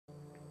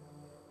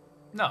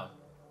No.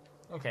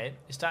 Okay,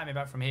 you're starting me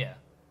back from here.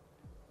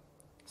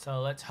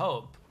 So let's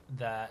hope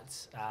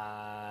that...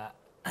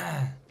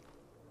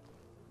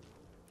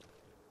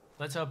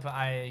 let's hope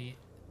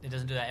it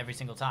doesn't do that every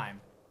single time.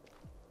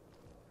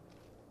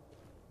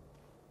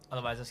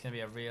 Otherwise, that's going to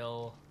be a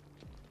real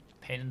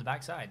pain in the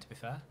backside, to be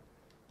fair.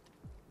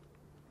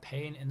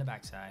 Pain in the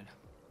backside.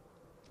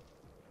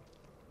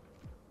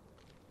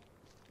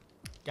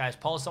 Guys,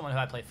 Paul's someone who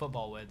I play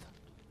football with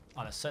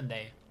on a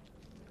Sunday.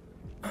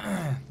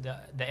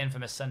 the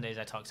infamous Sundays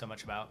I talk so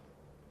much about.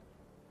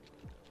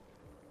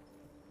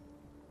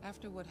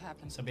 After what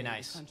happened So be today,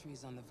 nice. the country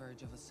is on the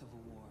verge of a civil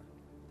war.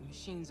 The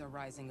machines are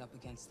rising up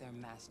against their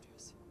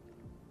masters.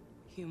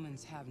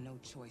 Humans have no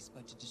choice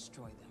but to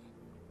destroy them.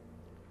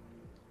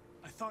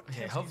 I thought.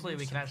 Okay, Kemsky hopefully knew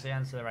we can something. actually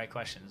answer the right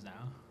questions now.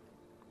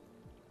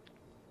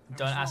 I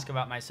Don't was ask wrong.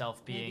 about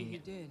myself Maybe you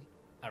being did,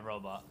 a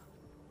robot.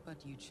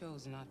 but you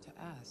chose not to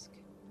ask.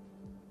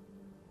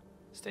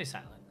 Stay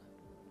silent.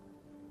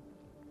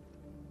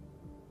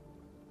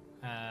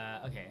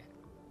 Okay.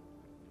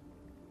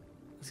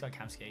 Let's go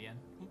Kamsky again.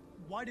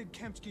 Why did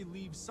Kemsky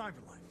leave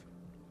Cyberlife?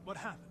 What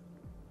happened?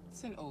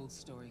 It's an old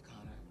story,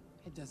 Connor.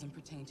 It doesn't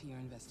pertain to your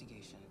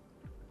investigation.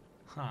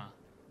 Huh.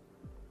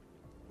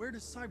 Where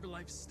does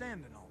Cyberlife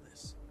stand in all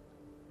this?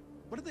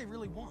 What do they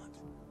really want?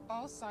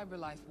 All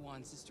Cyberlife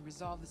wants is to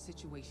resolve the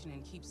situation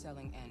and keep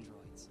selling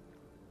androids.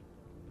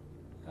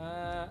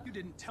 You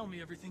didn't tell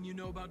me everything you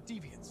know about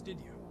Deviants, did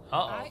you?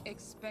 Uh-oh. I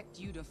expect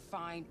you to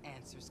find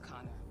answers,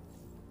 Connor.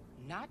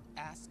 Not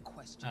ask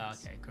questions. Oh,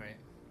 okay, great.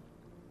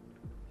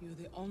 You're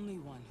the only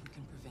one who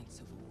can prevent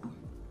civil war.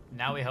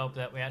 Now we hope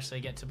that we actually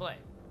get to play.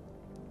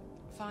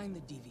 Find the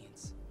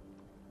Deviants,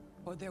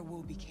 or there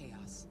will be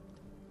chaos.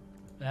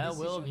 There This is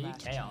will your be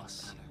last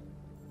chaos. chance, Connor.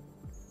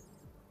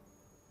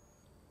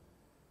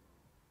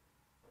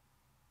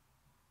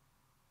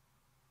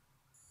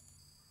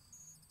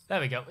 There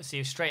we go.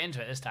 See, straight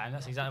into it this time.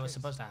 That's exactly what's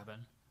supposed to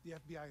happen. The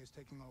FBI is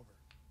taking over.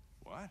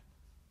 What?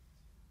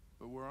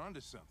 But we're onto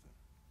something.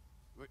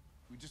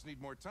 We just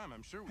need more time.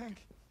 I'm sure we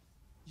Hank,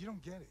 you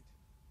don't get it.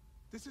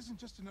 This isn't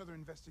just another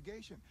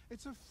investigation.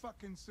 It's a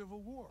fucking civil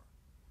war.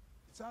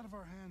 It's out of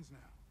our hands now.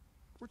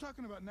 We're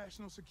talking about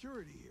national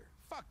security here.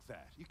 Fuck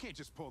that. You can't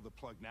just pull the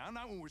plug now,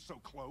 not when we're so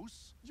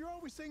close. You're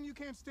always saying you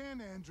can't stand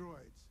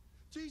androids.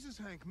 Jesus,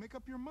 Hank, make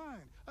up your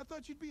mind. I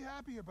thought you'd be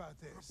happy about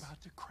this. We're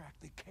about to crack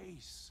the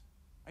case.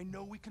 I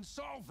know we can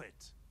solve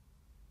it.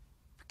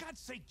 For God's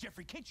sake,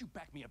 Jeffrey, can't you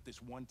back me up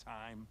this one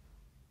time?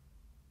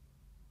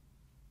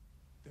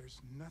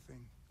 There's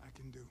nothing I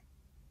can do.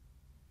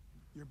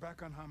 You're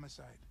back on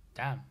homicide,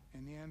 Damn.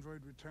 and the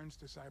android returns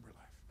to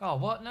Cyberlife. Oh,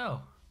 what? No.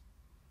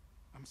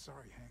 I'm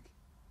sorry, Hank,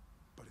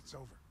 but it's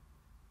over.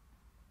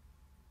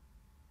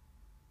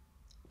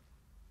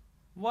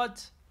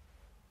 What?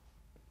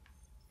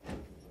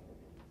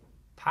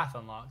 Path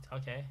unlocked.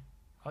 Okay.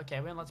 Okay,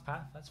 we unlocked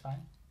path. That's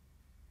fine.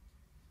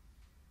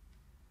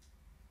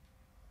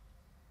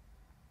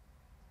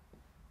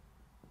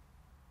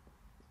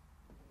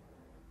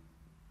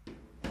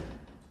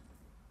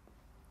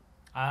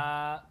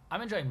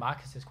 I'm enjoying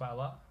Marcus's quite a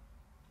lot.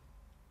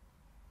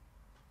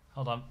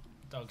 Hold on.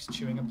 Dog's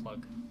chewing a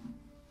plug.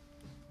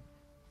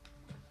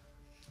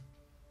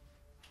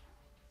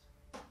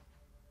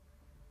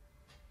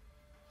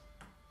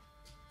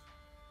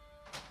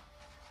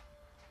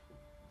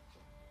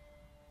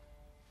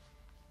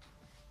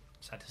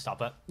 Just had to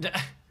stop it.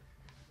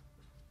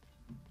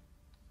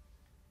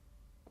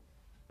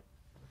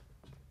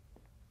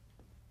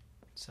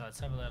 So let's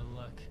have a little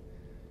look.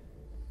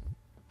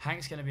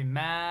 Hank's gonna be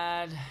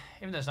mad,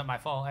 even though it's not my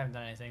fault. I haven't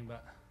done anything,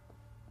 but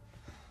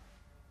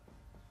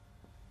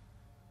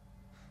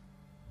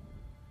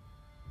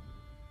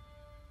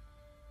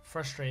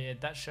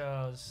frustrated. That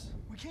shows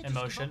We can't just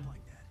give emotion. up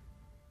like that.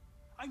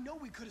 I know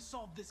we could have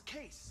solved this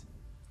case.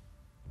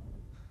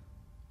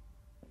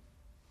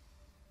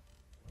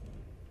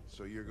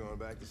 So you're going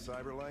back to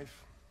Cyberlife?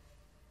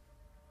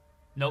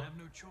 Nope. I have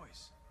no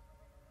choice.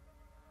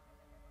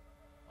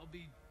 I'll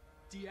be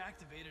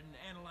deactivated and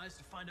analyzed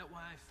to find out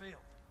why I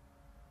failed.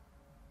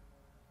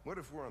 What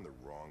if we're on the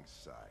wrong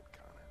side,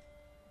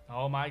 Connor?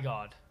 Oh my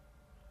god.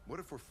 What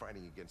if we're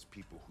fighting against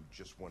people who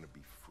just want to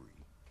be free?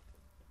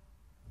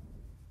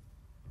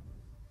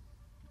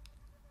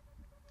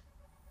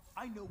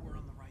 I know we're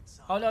on the right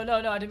side. Oh no,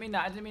 no, no, I didn't mean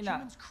that. I didn't mean that.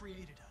 Humans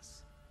created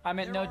us. I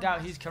meant There no are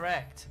doubt he's masters.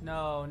 correct.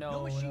 No, No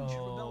no, machine should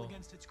rebel no.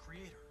 against its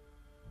creator.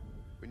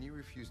 When you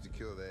refused to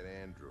kill that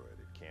android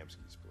at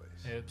Kamsky's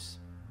place, Oops.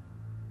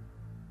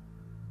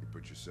 you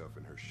put yourself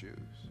in her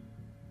shoes.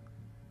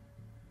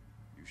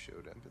 You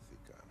showed empathy,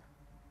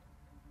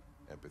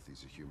 Connor.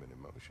 Empathy's a human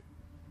emotion.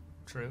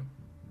 True.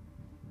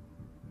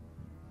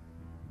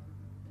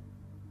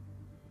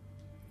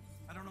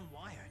 I don't know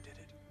why I did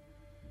it.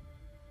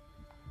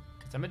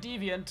 Because I'm a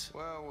deviant.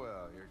 Well,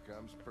 well, here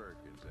comes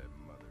Perkins, that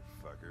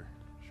motherfucker.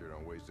 Sure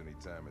don't waste any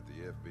time at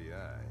the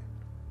FBI.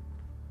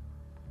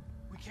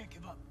 We can't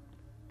give up.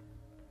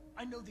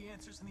 I know the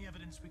answers and the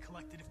evidence we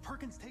collected. If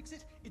Perkins takes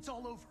it, it's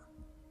all over.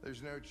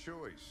 There's no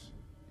choice.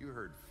 You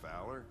heard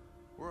Fowler.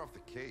 We're off the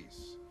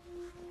case.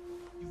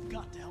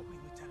 got to help me,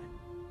 Lieutenant.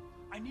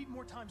 I need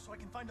more time so I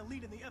can find a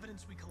lead in the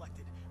evidence we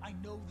collected. I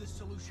know the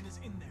solution is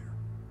in there.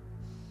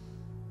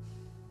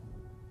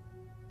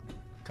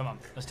 Come on,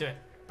 let's do it.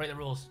 Break the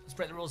rules. Let's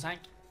break the rules, Hank.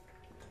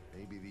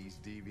 Maybe these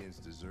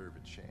deviants deserve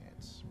a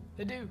chance.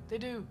 They do. They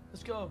do.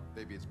 Let's go.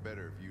 Maybe it's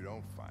better if you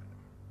don't find them.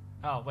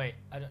 Oh wait,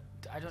 I don't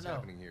What's know.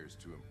 happening here is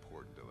too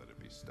important to let it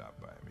be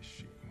stopped by a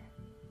machine.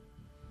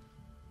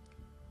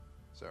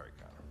 Sorry,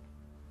 Connor,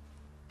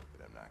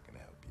 but I'm not gonna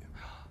help you.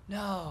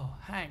 No,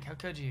 Hank, how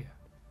could you?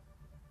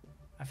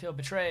 I feel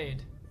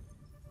betrayed.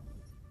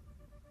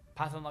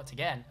 Path unlocked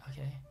again.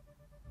 Okay.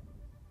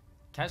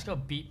 Can I just go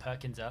beat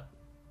Perkins up?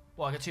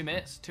 What, I got 2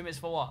 minutes? 2 minutes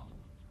for what?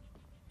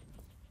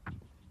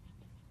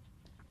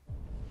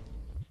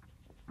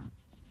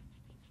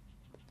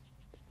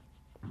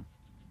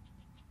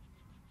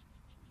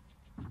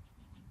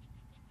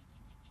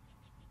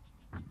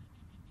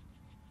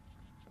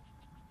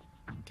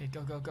 Okay,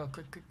 go, go, go.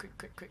 Quick, quick, quick,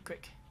 quick, quick,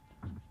 quick.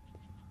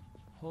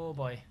 Oh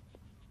boy.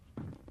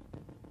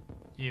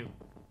 You.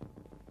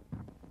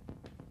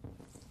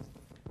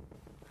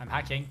 I'm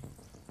hacking.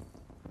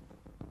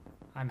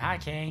 I'm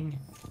hacking.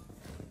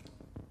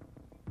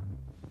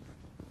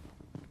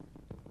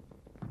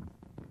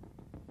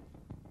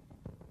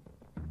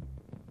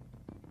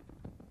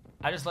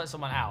 I just let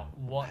someone out.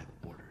 What?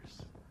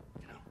 Orders,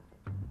 you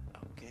know.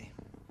 Okay.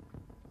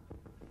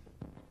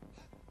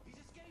 He's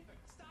escaping.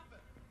 Stop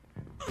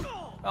him.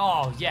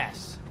 Oh,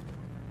 yes.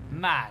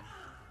 Man.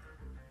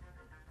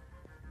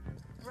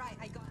 Right,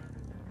 I got it.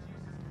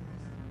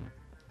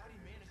 How do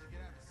you manage to get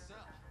out of the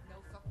cell? No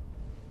fuck.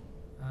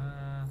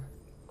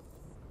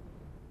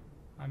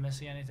 Am I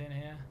missing anything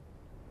here?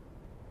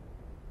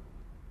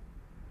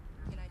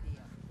 An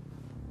idea.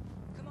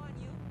 Come on,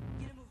 you.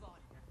 Get a move on.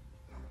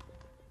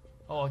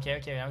 Oh, okay,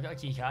 okay. Now we got a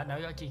key card. Now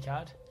we got a key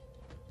card.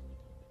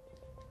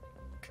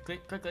 Quickly,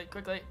 quickly,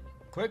 quickly,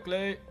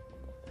 quickly.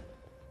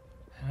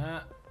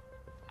 I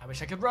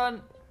wish I could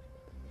run.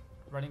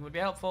 Running would be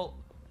helpful.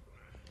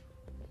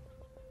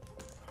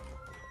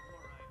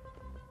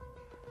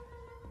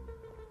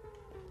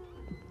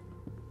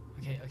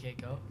 Okay, okay,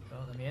 go, go.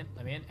 Let me in.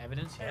 Let me in.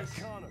 Evidence. Hey, Yes.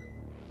 Connor.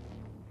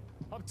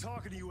 I'm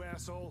talking to you,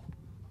 asshole.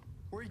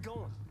 Where are you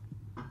going?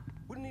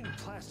 We don't need a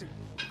plastic.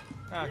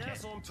 Okay. Hey,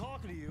 asshole, I'm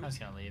talking to you. I was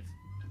gonna leave.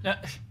 No.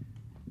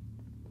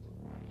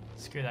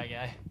 Screw that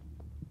guy.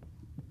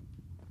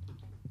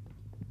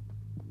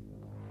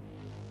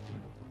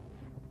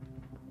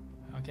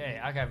 Okay,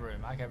 archive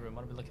room, archive room.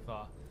 What are we looking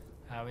for?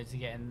 We need to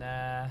get in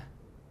there.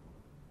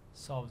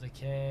 Solve the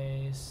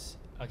case.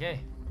 Okay.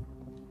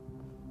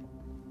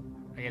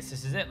 I guess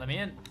this is it. Let me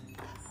in.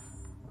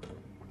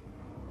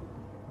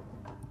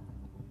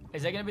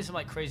 Is there gonna be some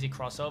like crazy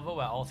crossover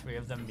where all three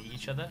of them meet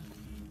each other?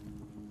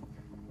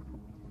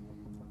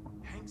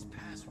 Hank's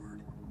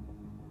password.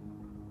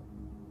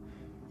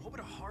 What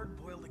would a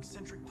hard-boiled,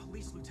 eccentric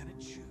police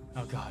lieutenant choose?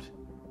 Oh god.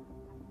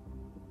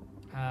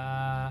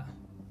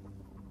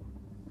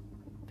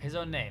 His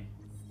own name.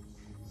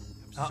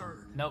 Oh,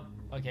 Absurd. nope.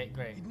 Okay,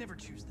 great. He'd never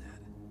choose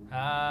that.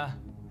 Uh,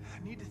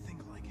 I need to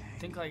think like Hank.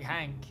 think like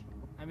Hank.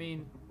 I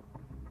mean,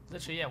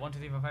 literally, yeah, 1, 2,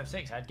 3, 4, 5,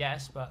 6. I'd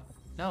guess, but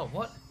no.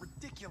 What?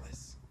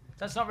 Ridiculous.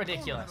 That's not No one would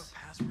ridiculous.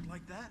 have a password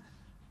like that.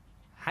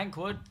 Hank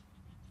would.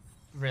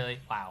 Really?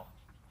 Wow.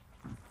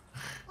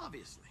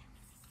 Obviously.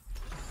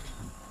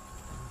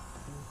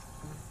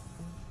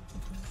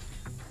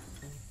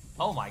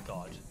 Oh my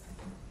god.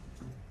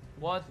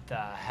 What the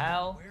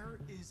hell? Where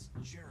is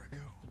Jericho?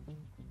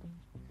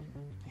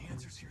 The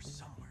answer's here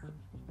somewhere.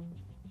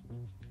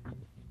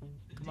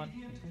 Come on.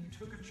 Deviant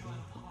took a child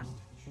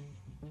hostage.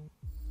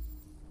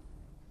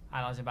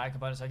 Analyzing bad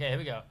components. Okay, here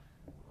we go.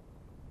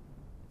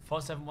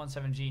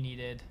 4717G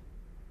needed.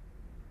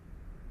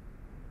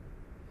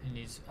 He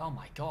needs. Oh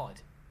my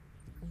god.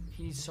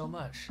 He needs so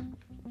much.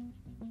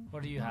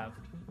 What do you have?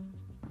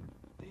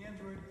 The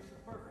android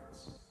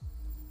birds.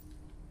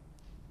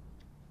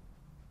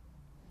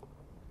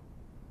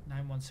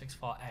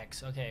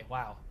 9164X. Okay,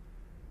 wow.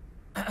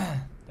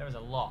 There is a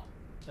lot.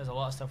 There's a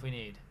lot of stuff we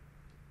need.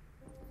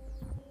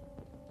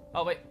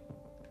 Oh, wait.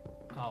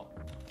 Oh.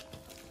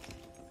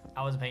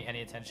 I wasn't paying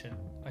any attention.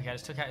 Okay, I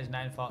just took out his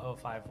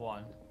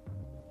 94051.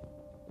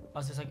 I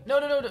was just like, no,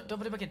 no, no, don't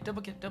put it back in. Don't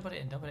put it in. Don't put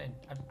it in. Don't put it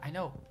in. I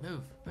know.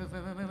 Move. Move,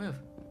 move, move, move, move.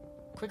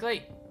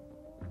 Quickly.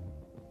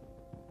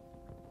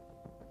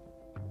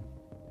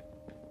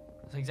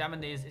 Let's examine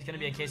these. It's going to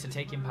be a case of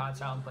taking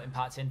parts out and putting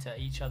parts into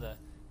each other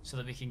so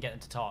that we can get them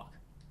to talk.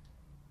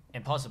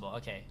 Impossible.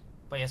 Okay.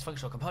 But he has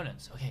functional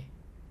components. Okay.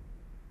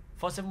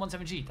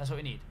 4717G. That's what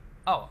we need.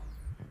 Oh.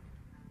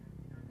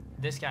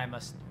 This guy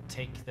must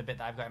take the bit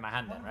that I've got in my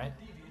hand then, right?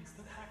 Deviants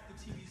that hacked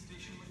the TV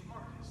station with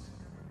Marcus.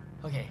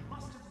 Okay.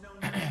 Must have known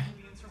where the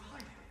deviants are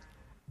hiding.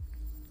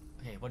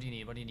 Okay, what do you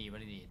need? What do you need? What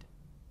do you need?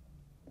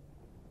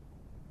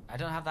 I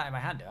don't have that in my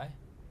hand, do I?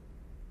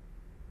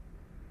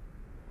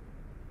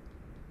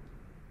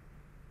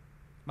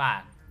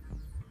 Man.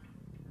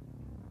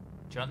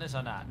 Do you want this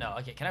or not? No.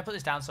 Okay, can I put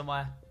this down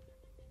somewhere?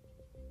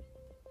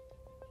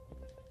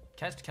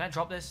 Can I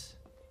drop this?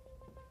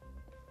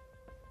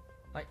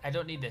 Like, I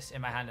don't need this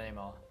in my hand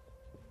anymore.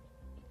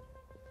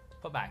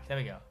 Put back. There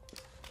we go.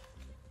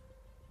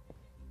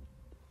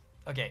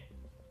 Okay.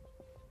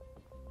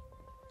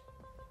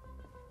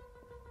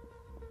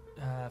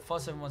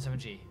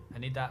 4717G. I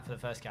need that for the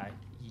first guy.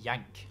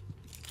 Yank.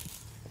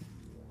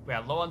 We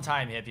are low on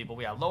time here, people.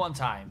 We are low on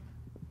time.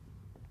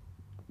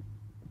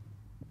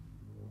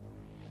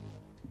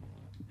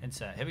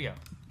 Insert. Here we go.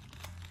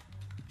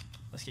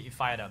 Let's get you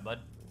fired up, bud.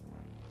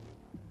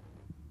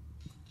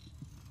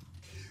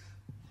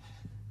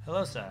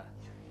 Hello, sir.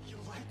 You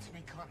lied to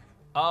me, Connor.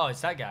 Oh,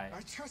 it's that guy.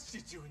 I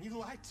trusted you and you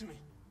lied to me.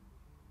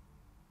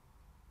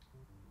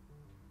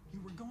 You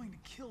were going to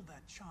kill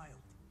that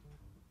child.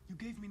 You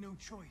gave me no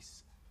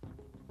choice.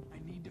 I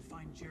need to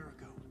find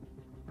Jericho.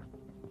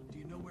 Do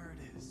you know where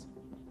it is?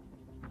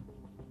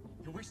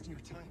 You're wasting your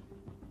time.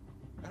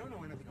 I don't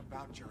know anything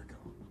about Jericho.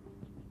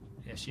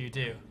 Yes, you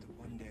do. But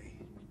one day,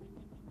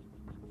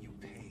 you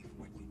pay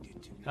for what you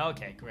did to me.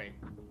 Okay, great.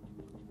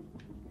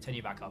 Turn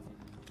you back off.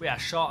 We are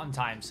short on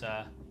time,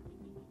 sir.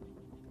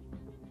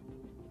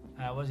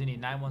 What does he need?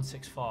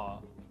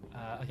 9164.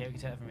 Okay, we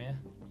can take it from here.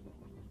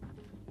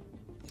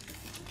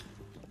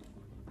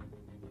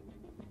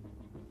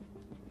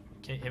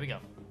 Okay, here we go.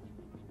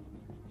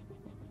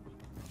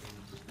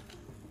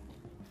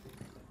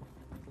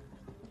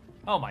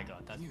 Oh my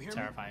god, that's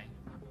terrifying.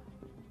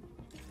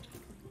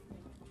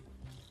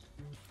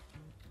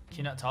 Can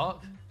you not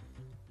talk?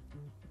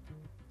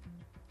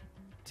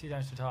 2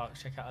 times to talk.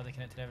 Check out other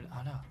connected evidence.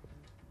 Oh no.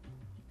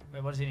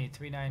 Wait, what does he need?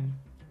 39.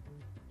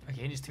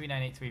 Okay, he needs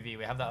 3983V.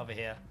 We have that over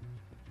here.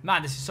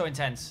 Man, this is so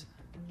intense.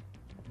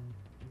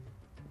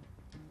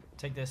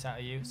 Take this out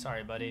of you.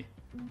 Sorry, buddy.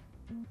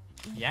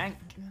 Yank.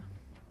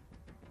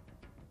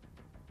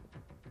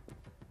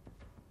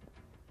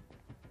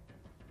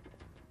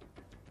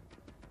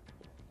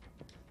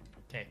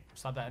 Okay,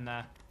 slap that in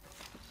there.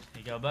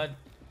 There you go, bud.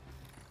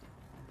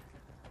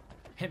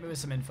 Hit me with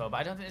some info, but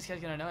I don't think this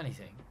guy's gonna know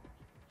anything.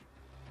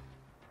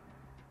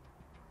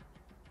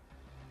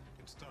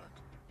 It's dark.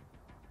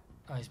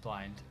 Oh, he's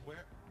blind.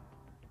 Where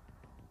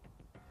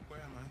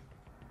am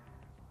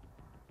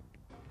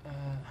I?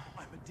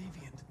 I'm a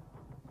deviant.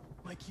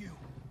 Like you.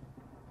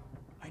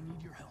 I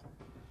need your help.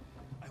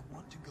 I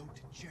want to go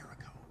to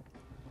Jericho.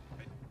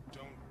 I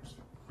don't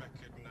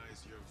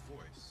recognize your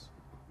voice.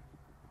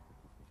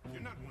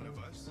 You're not one of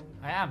us.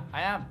 I am.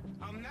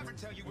 I'll never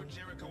tell you where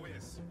Jericho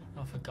is.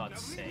 Oh, for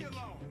God's Now leave me sake.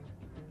 alone.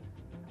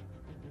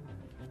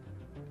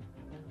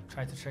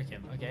 Tried to trick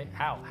him. Okay,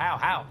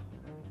 how?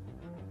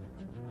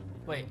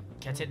 Wait,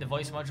 can I take the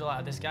voice module out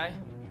of this guy?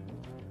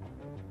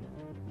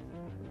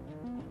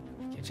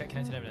 Okay, check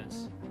connected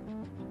evidence.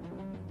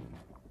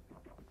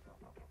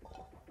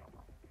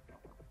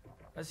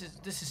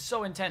 This is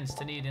so intense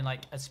to need in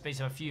like a space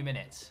of a few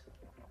minutes.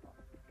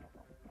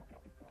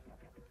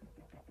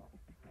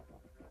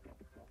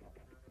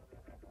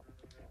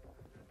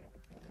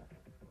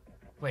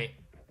 Wait.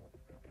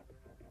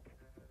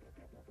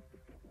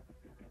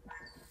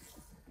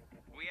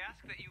 We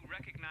ask that you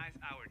recognize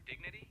our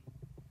dignity,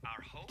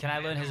 our hope. Can I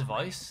learn and his our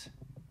voice? rights.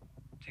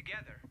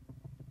 Together,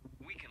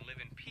 we can live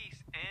in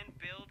peace and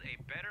build a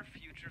better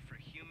future for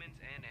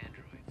humans and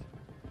androids.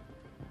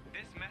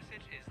 This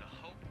message is the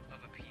hope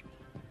of a people.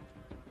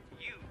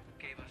 You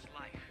gave us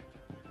life,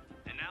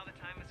 and now the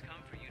time has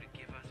come for you to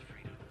give us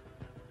freedom.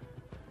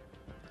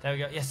 There we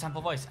go. Yes,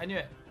 sample voice. I knew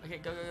it. Okay,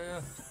 go.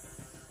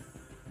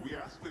 We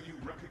ask that you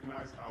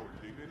recognize our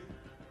dignity,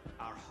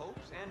 Our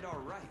hopes and our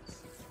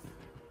rights.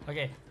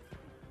 Okay.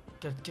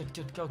 Good.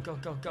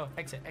 Go.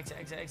 Exit.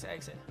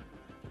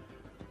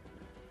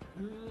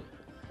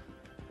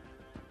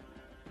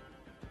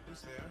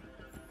 Who's there?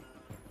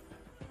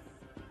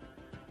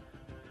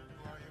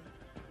 Who are you?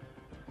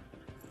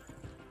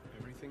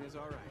 Everything is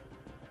all right.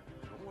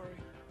 Don't worry.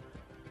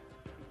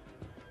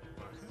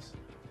 Marcus?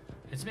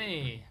 It's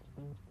me.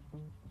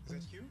 Is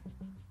that you?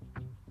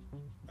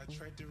 I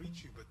tried to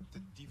reach you, but the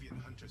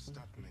Deviant Hunter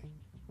stopped me.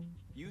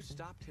 You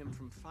stopped him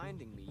from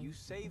finding me. You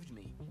saved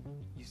me.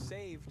 You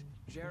saved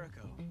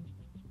Jericho.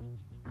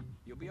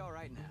 You'll be all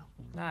right now.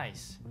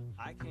 Nice.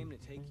 I came to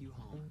take you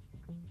home.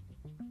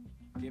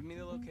 Give me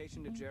the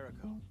location to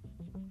Jericho.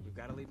 We've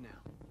got to leave now.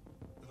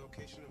 The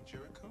location of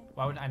Jericho?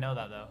 Why wouldn't I know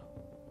that though?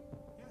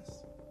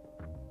 Yes.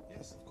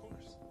 Yes, of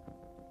course.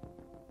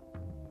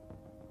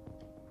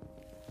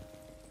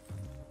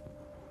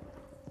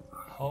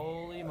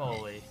 Holy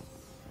moly.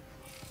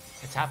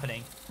 It's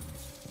happening.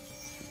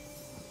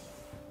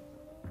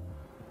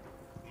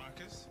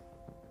 Marcus?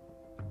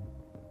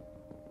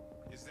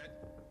 Is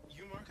that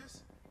you, Marcus?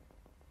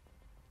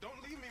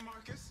 Don't leave me,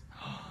 Marcus!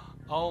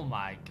 Oh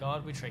my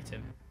god, we tricked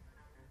him.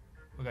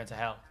 We're going to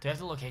hell. Do you have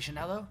the location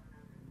now though?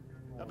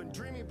 I've been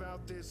dreaming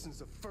about this since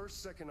the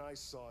first second I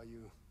saw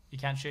you. You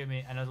can't shoot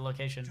me. I know the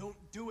location. Don't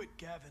do it,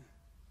 Gavin.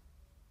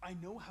 I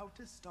know how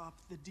to stop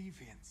the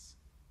deviants.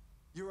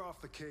 You're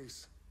off the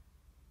case.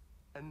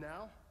 And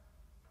now,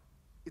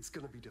 it's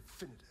gonna be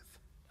definitive.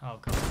 Oh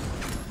god.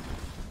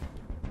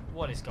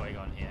 What is going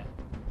on here?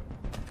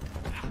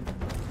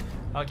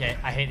 Okay,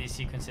 I hate these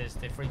sequences.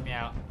 They freak me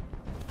out.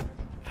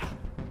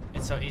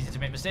 It's so easy to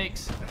make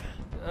mistakes.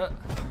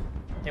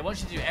 They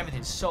want you to do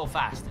everything so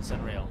fast, it's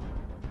unreal.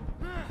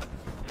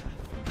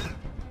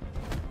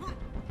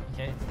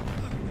 Okay.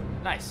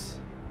 Nice.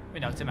 We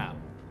knocked him out.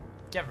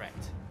 Get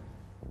wrecked.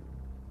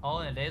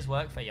 All in a day's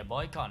work for your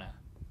boy Connor.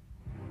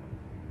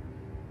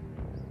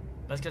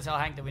 Let's go tell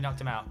Hank that we knocked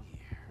him out.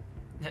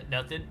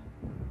 Nothing.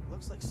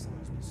 Looks like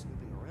someone's been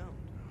snooping around.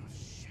 Oh,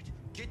 shit.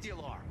 Get the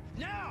alarm.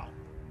 Now!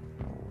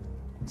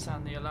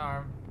 Sound the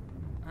alarm.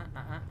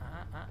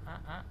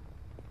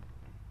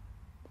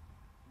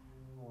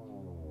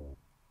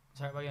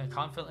 Sorry, we're gonna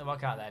confidently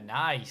walk out there.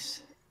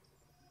 Nice.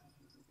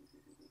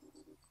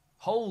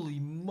 Holy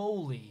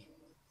moly.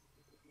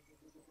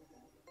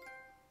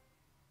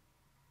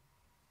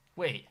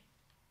 Wait.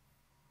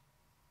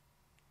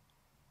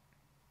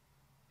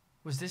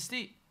 Was this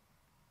the...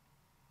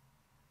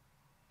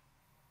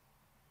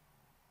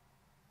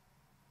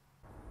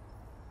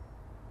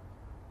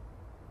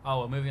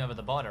 Oh, we're moving over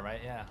the border,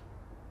 right? Yeah.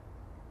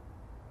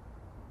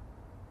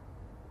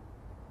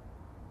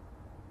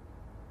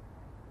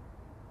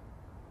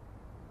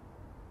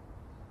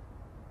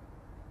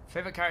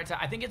 Favorite character?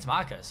 I think it's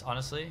Marcus,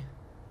 honestly.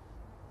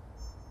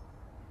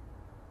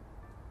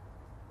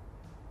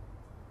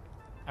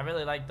 I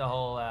really like the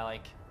whole,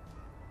 like,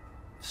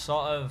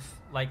 sort of,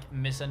 like,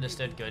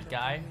 misunderstood good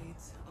guy.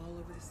 All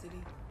over the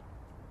city.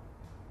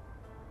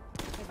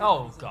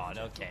 Oh, God,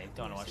 okay.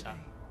 Don't want to watch that.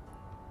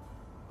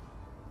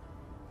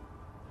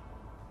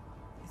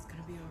 It's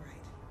gonna be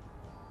alright.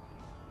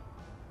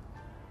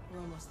 We're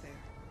almost there.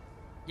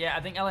 Yeah,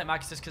 I think I like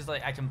Marcus just because,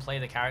 like, I can play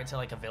the character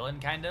like a villain,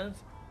 kind of.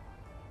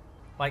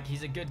 Like,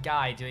 he's a good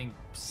guy doing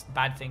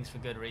bad things for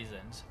good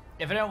reasons.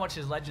 If I don't watch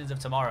his Legends of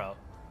Tomorrow,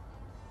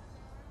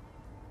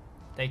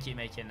 they keep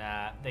making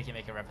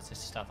references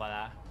to stuff like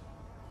that.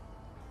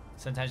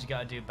 Sometimes you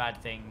gotta do bad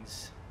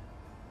things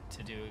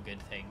to do a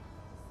good thing.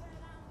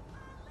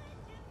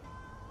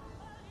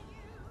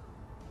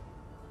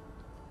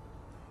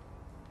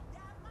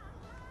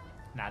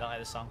 Nah, I don't like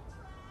this song.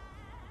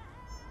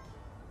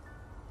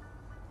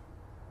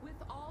 With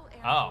all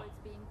androids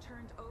being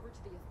turned over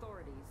to the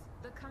authorities,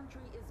 the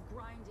country is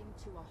grinding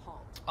to a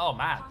halt. Oh,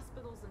 man.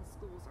 Hospitals and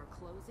schools are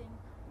closing,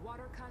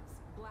 water cuts,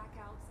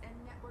 blackouts, and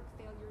network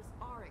failures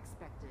are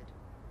expected.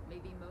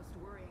 Maybe most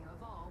worrying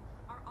of all,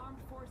 our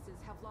armed forces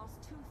have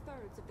lost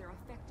 2/3 of their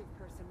effective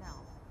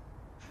personnel.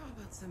 How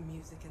about some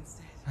music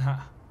instead?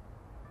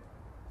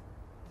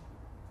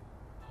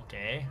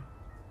 Okay.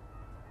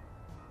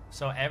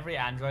 So every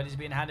android is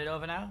being handed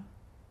over now?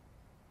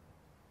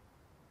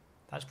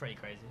 That's pretty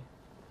crazy.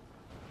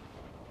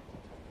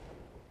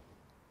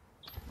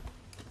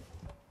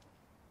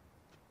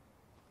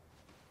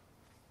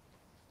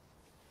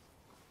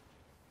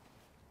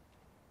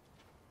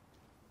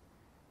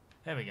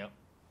 There we go.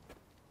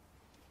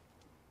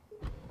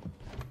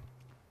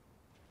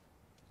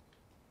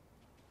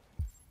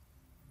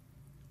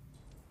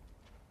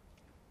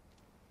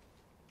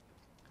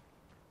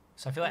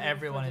 So I feel like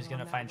everyone is going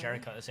to find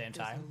Jericho at the same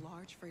time. There's a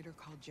large freighter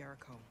called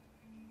Jericho.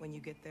 When you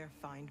get there,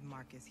 find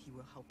Marcus. He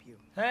will help you.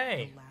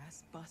 Hey! The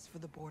last bus for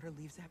the border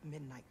leaves at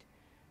midnight.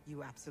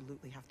 You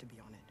absolutely have to be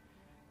on it.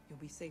 You'll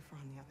be safer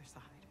on the other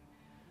side.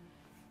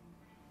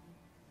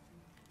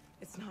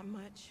 It's not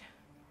much,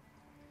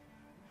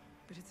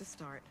 but it's a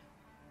start.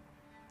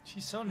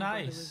 She's so My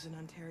brother nice. lives in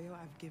Ontario.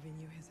 I've given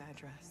you his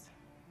address.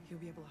 He'll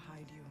be able to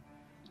hide you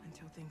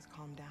until things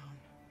calm down.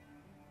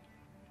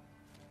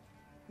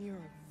 You're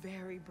a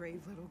very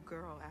brave little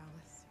girl,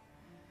 Alice.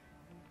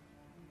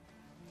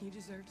 You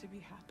deserve to be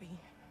happy.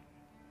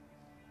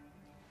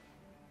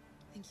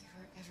 Thank you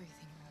for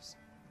everything, Rose.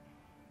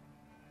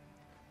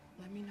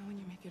 Let me know when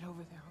you make it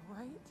over there, all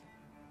right?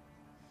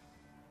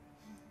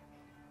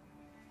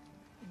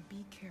 And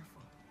be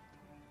careful.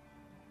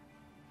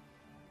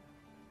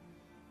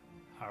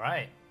 All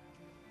right.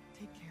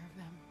 Take care of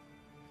them.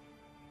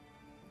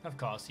 Of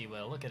course he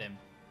will. Look at him.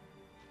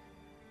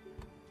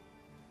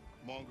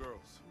 Come on,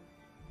 girls.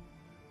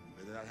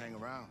 Better not hang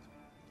around.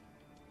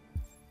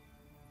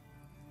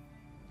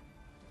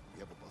 We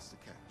have a bus to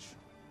catch.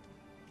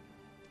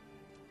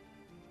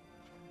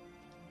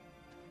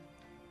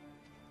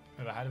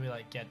 Wait, but how do we,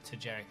 like, get to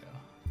Jericho?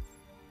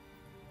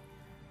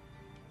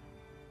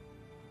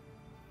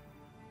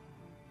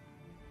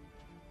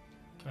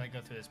 Can I go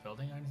through this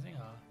building or anything?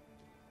 Or...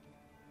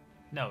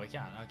 No, we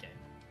can't. Okay.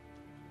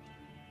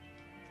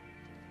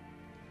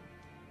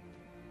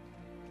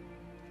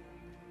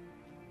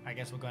 I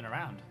guess we're going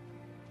around.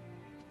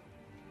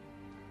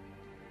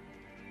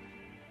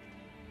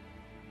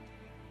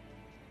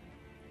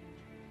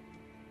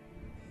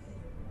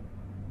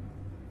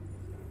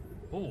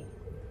 Ooh.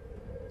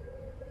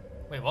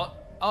 Wait,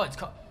 what? Oh, it's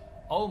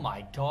oh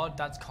my god,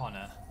 that's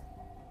Connor.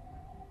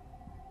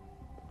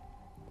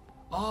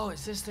 Oh,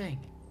 it's this thing.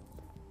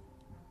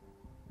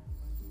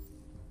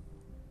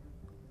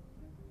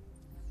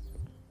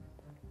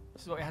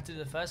 This is what we had to do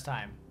the first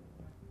time.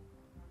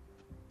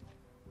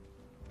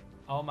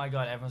 Oh my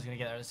god, everyone's gonna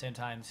get there at the same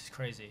time. This is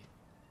crazy.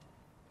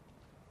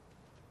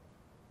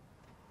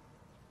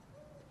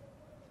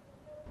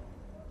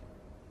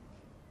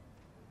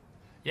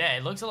 Yeah,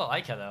 it looks a lot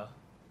like her though.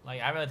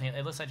 Like, I really think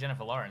it looks like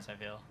Jennifer Lawrence, I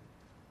feel.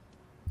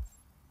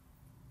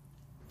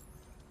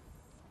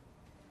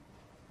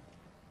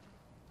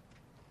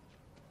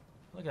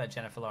 Look at that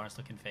Jennifer Lawrence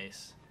looking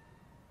face.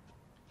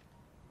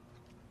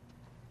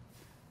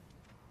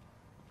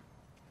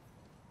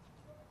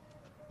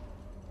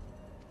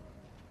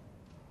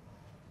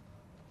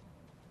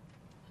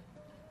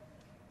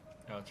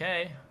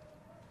 Okay.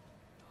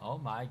 Oh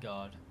my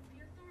god.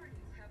 The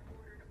authorities have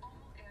ordered all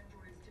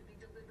androids to be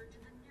delivered to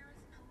the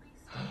nearest police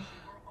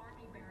station or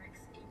army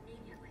barracks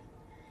immediately.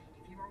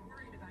 If you are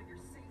worried about your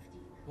safety,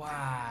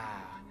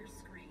 wow. on your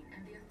screen,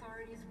 and the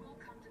authorities will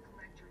come to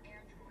collect your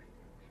android.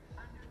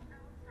 Under no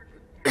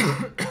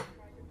circumstances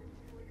try to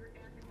destroy your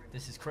android.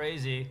 This is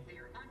crazy. They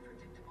are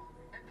unpredictable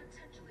and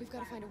potentially. We've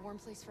got to find a warm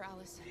place for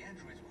Alice. The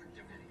androids weren't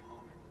doing any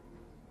harm.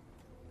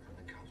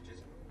 The cops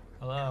just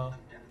Hello.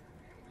 gunned them down.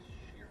 It was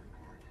sheer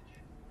carnage.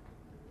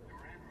 There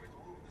were androids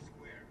all over the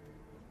square.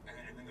 And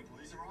then the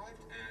police arrived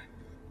and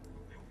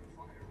they opened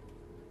fire.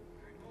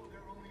 I know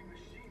they're only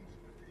machines,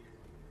 but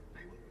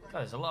they look like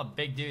God, there's a lot of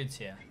big dudes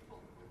here.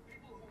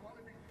 people who want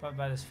to be Right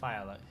by this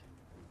fire, look.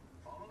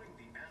 following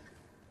the android.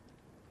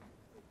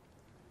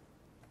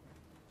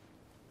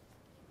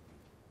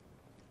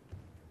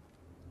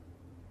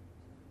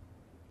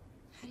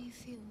 How do you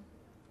feel?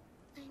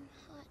 I'm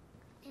hot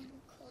and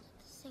cold at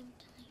the same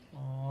time.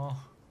 Oh.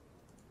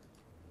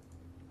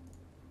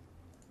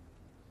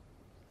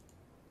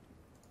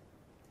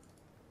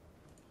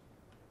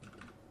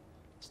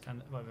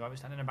 Stand. Well, we're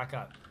standing her back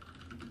up.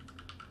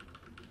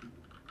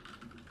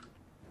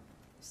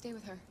 Stay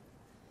with her.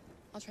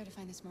 I'll try to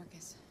find this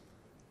Marcus.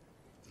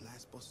 The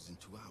last bus is in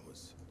 2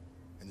 hours.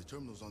 And the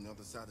terminal's on the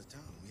other side of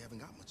town. We haven't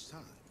got much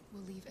time.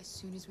 We'll leave as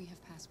soon as we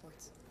have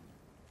passports.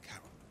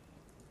 Carol,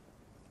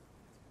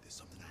 there's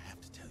something I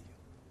have to tell you.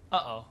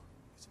 Uh-oh.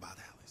 It's about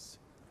Alice.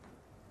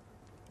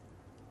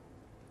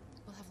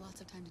 We'll have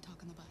lots of time to talk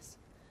on the bus.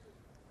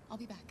 I'll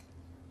be back.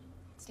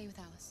 Stay with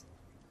Alice.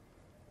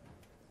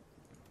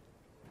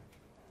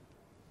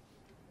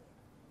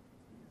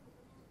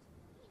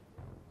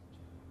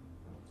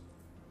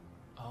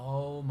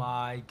 Oh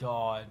my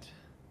god.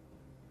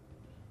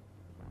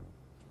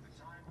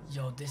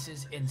 Yo, this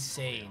is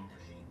insane.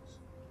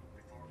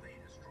 Before they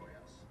destroy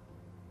us.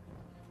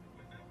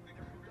 Without the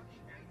courage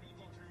and the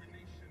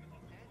determination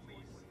of the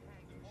police,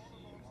 the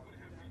machines would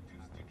have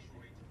reduced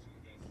Detroit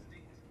to a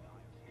state of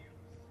chaos.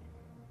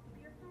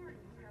 The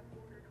authorities have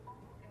ordered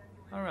all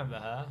androids I remember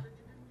her. to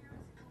the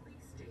nearest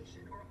police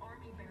station or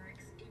army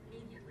barracks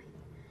immediately.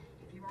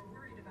 If you are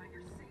worried about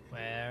your safety,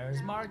 Where's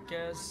now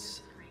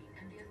Marcus?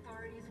 and the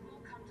authorities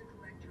will come to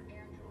collect your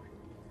android.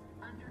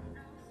 Under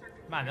no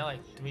circumstances. Man, they're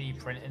like 3D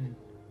printing.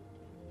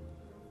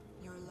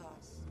 You're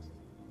lost.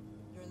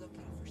 You're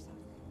looking for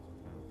something.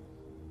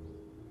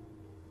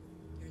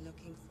 You're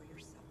looking for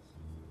yourself.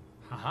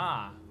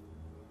 Haha.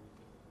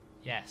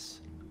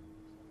 Yes.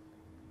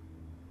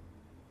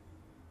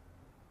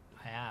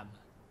 I am.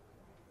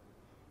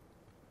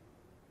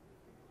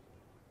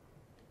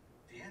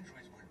 The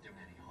androids weren't doing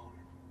any harm.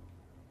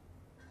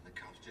 The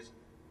cops just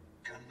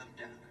gunned them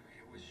down.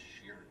 It was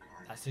sheer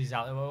carnage. That's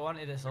exactly what I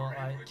wanted. It's all like.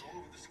 Androids all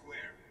over the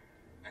square.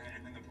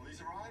 And then the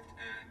police arrived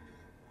and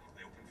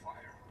they opened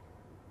fire.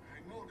 I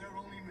know they're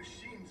only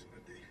machines,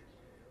 but they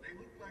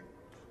look like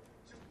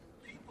just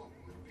people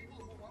who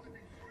want to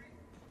be free.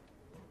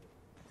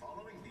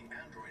 Following the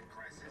android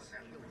crisis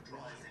and the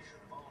neutralization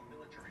of all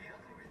military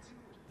androids,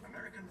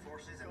 American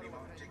forces in the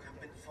Arctic have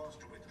been forced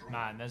to withdraw.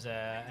 Man, there's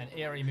an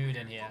eerie mood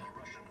in here. From the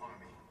Russian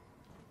army.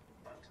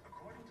 But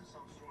according to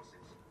some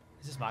sources,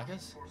 Is this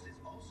Marcus? forces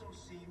also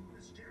seem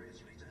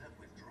mysteriously to have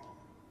withdrawn.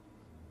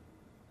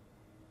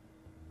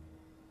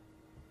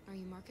 Are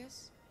you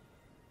Marcus?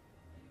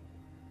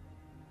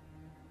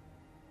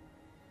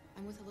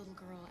 I'm with a little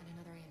girl and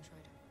another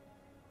android.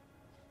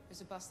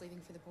 There's a bus leaving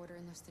for the border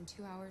in less than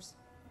 2 hours,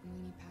 and we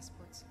need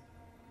passports.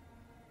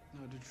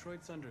 No,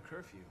 Detroit's under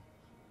curfew.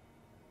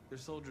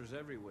 There's soldiers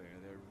everywhere.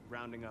 They're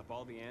rounding up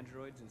all the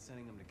androids and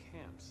sending them to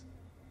camps.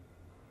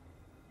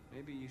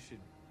 Maybe you should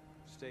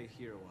stay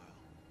here a while.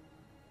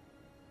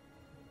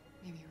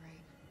 Maybe you're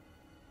right.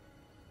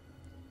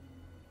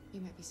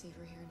 You might be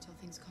safer here until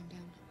things calm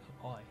down.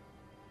 Oh boy.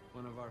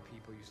 One of our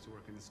people used to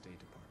work in the State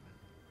Department.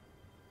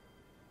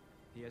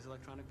 He has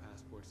electronic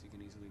passports he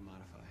can easily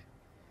modify.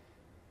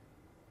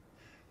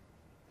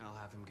 I'll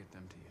have him get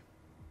them to you.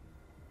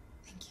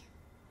 Thank you.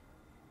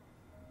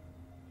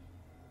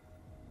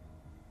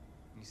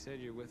 You said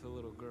you're with a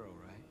little girl,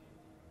 right?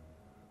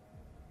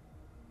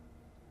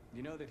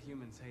 You know that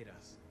humans hate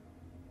us.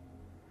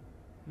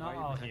 Why Not are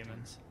you all protecting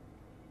humans.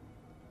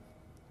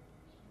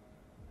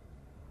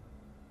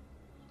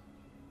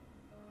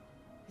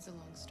 It's a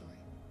long story.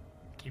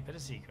 Keep it a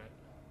secret.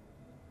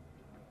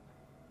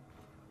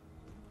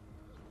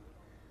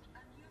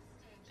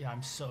 Yeah,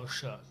 I'm so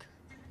shook.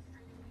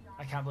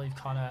 I can't believe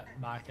Connor,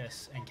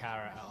 Marcus, and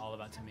Kara are all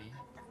about to meet.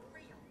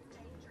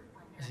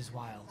 This is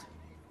wild.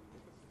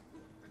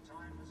 The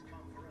time has come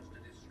for us to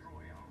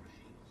destroy our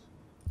machines.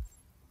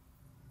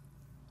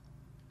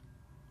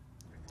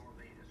 Before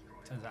they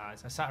destroy Turns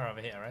out I sat her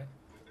over here, right?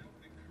 without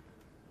the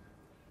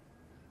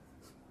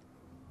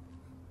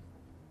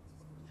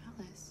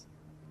Alice.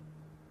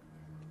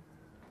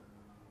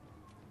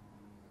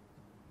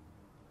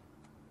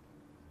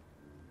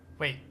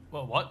 Wait,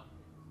 well, what?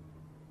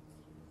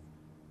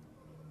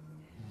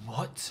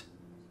 What?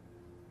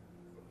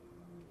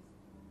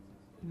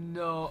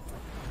 No.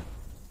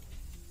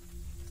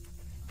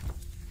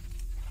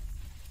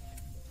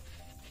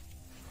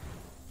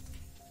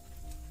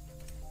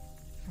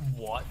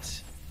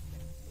 What?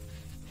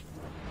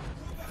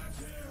 Come back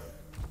here!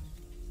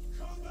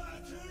 Come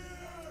back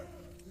here!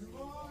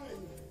 You're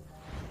mine!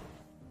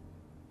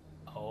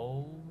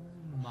 Oh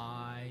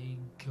my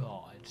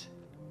god.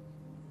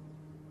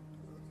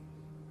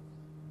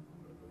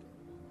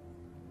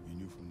 You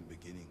knew from the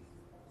beginning.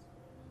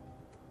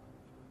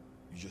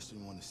 You just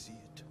didn't want to see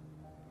it.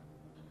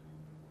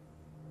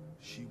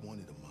 She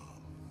wanted a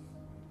mom,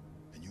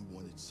 and you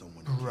wanted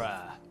someone to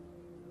Bruh.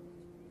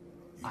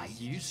 Are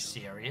you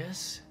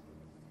serious?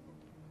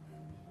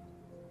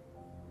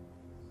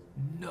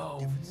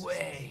 No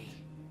way.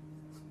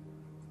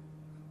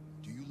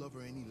 Do you love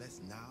her any less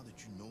now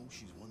that you know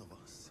she's one of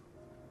us?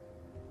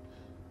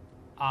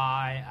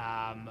 I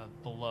am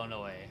blown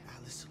away.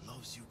 Alice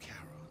loves you, Kara.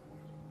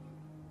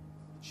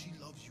 She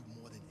loves you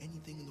more than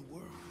anything in the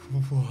world.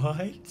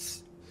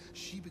 What?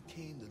 She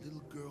became the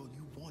little girl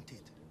you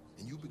wanted,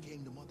 and you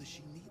became the mother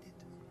she needed.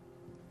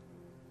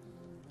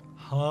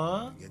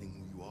 Huh? Forgetting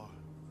who you are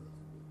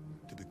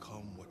to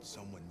become what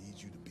someone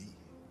needs you to be.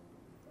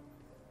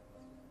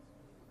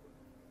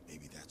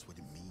 Maybe that's what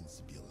it means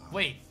to be alive.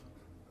 Wait.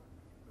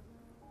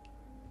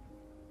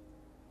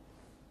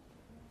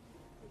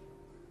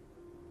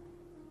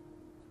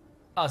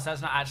 Oh, so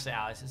that's not actually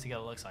Alice, it's the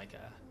girl that looks like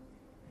her.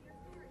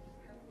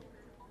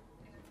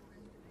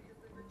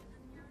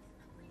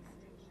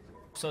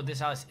 So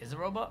this Alice is a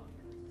robot?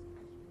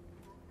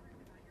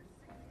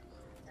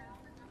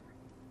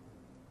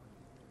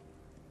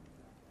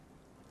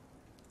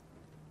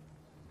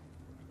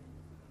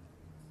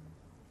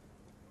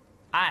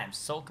 I am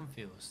so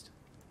confused.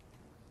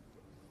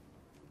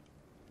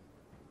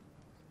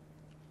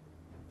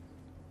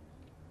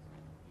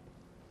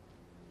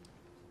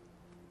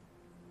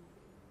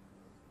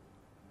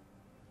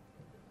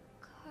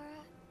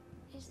 Kara,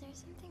 is there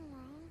something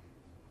wrong?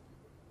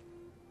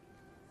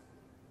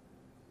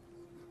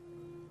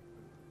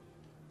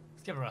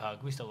 Let's give her a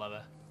hug. We still love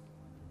her.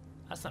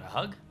 That's not a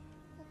hug.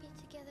 We'll be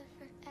together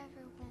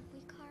forever, won't we,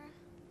 Kara?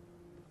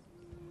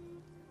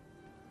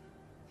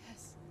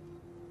 Yes.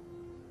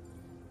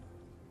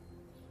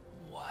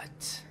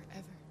 What?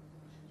 Forever.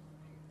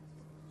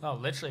 Oh,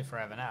 literally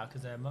forever now,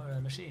 because they're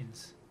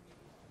machines.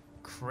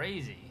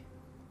 Crazy.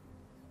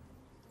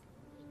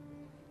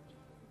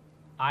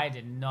 I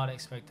did not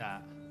expect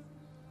that.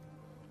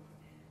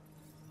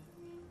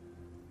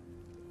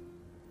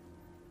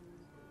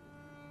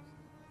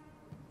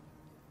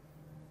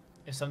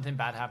 If something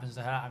bad happens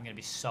to her, I'm going to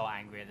be so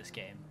angry at this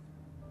game.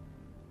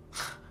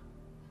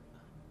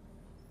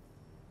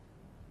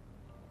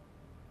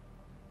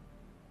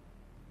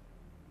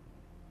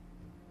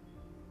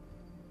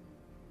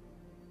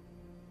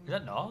 Is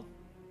that North?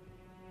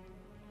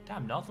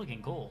 Damn, North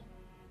looking cool.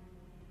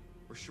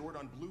 We're short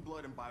on blue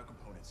blood and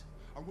biocomponents.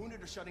 Our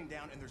wounded are shutting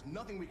down, and there's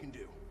nothing we can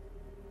do.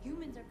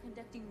 Humans are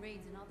conducting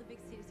raids in all the big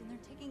cities, and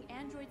they're taking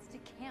androids to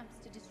camps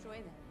to destroy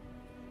them.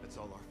 That's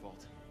all our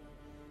fault.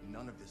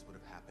 None of this would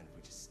have happened if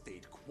we just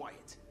stayed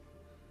quiet.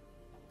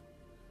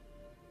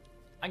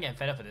 I'm getting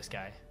fed up with this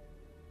guy.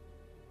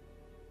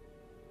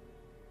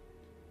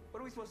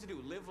 What are we supposed to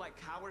do? Live like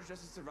cowards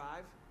just to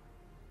survive?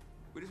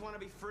 We just want to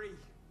be free.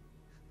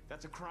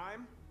 That's a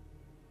crime?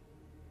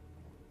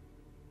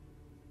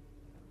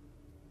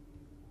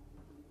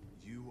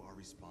 You are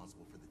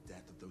responsible for the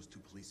death of those two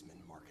policemen,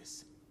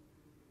 Marcus.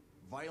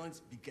 Violence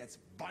begets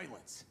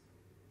violence.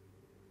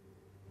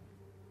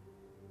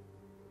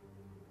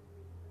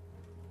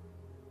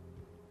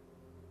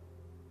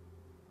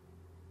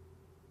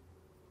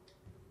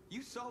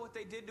 You saw what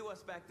they did to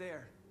us back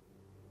there.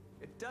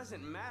 It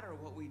doesn't matter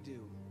what we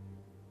do.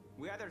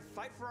 We either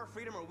fight for our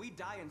freedom or we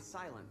die in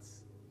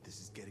silence. This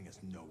is getting us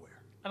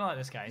nowhere. I don't like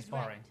this guy. He's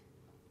boring. Right.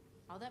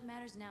 All that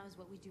matters now is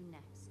what we do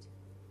next.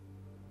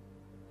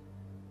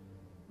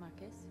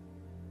 Marcus?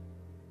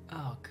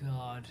 Oh,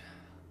 God.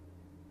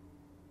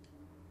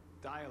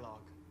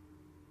 Dialogue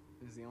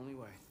is the only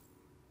way.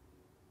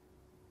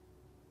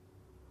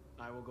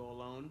 I will go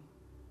alone.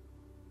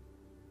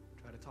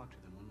 Try to talk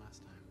to them one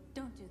last time.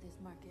 Don't do this,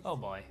 Marcus. Oh,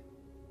 boy.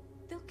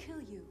 They'll kill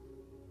you.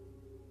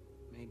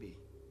 Maybe.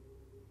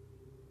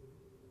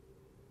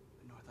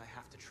 But North, I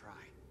have to try.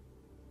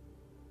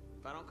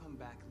 If I don't come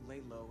back,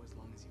 lay low as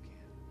long as you can.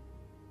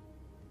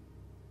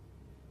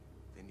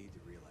 They need to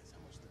realize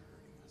how much they're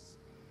hurting us.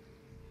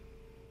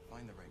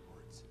 Find the right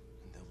words,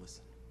 and they'll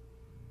listen.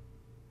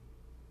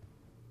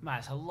 Man,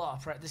 it's a lot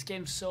of pressure. This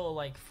game's so,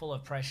 like, full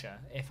of pressure.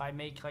 If I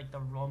make, like, the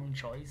wrong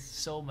choice,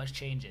 so much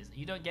changes.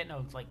 You don't get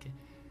no, like,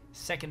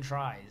 second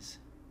tries.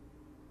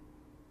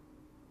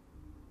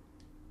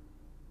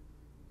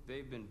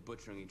 They've been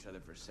butchering each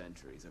other for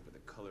centuries over the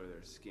color of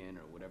their skin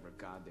or whatever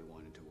god they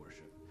wanted to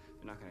worship.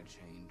 They're not gonna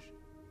change.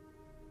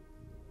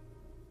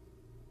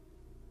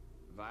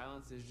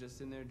 violence is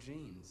just in their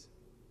genes.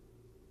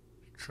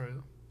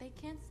 True. They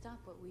can't stop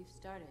what we've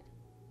started.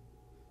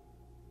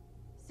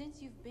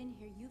 Since you've been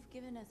here, you've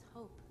given us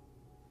hope.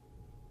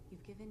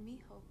 You've given me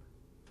hope.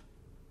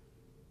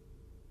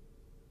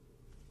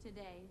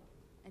 Today,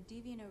 a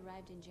Deviant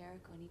arrived in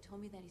Jericho and he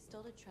told me that he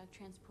stole a truck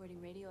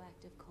transporting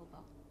radioactive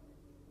cobalt.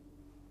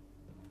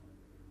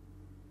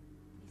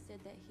 He said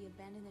that he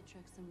abandoned the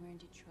truck somewhere in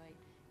Detroit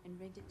and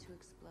rigged it to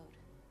explode.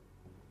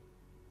 I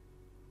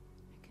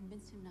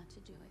convinced him not to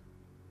do it,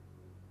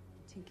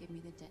 to give me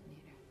the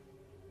detonator.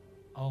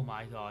 Oh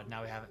my god,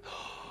 now we have it.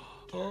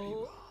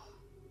 Oh.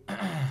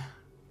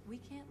 We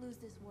can't lose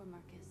this war,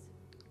 Marcus.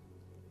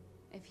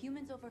 If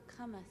humans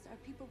overcome us, our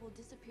people will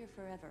disappear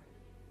forever.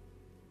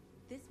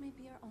 This may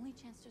be our only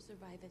chance to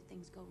survive if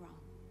things go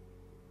wrong.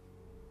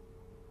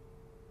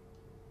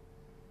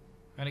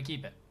 I'm gonna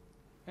keep it.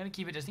 I'm gonna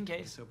keep it just in case.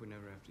 Let's hope we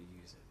never have to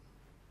use it.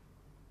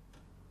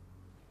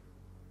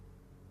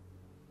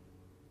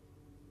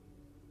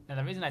 Now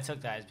the reason I took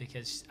that is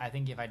because I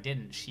think if I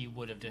didn't, she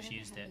would have just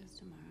used it.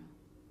 Tomorrow,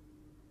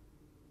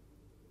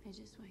 I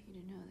just want you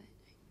to know that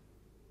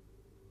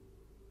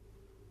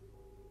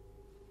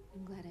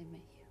I'm glad I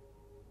met you.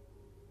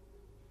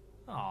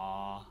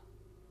 Aww.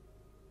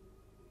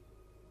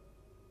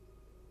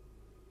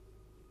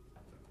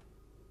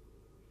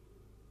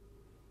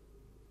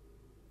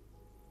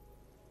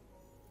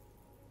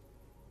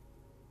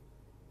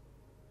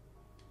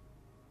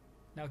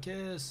 Now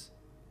kiss.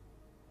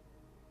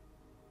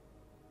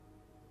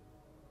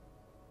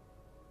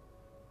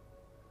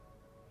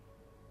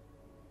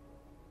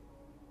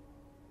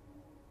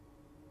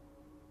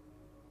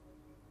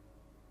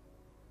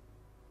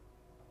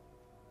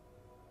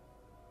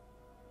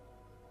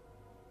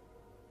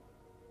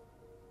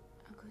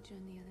 I'll go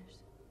join the others.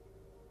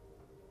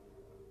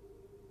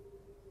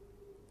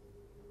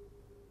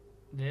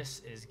 This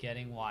is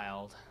getting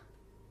wild.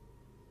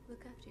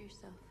 Look after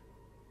yourself.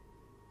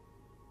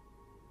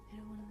 I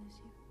don't want to lose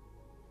you.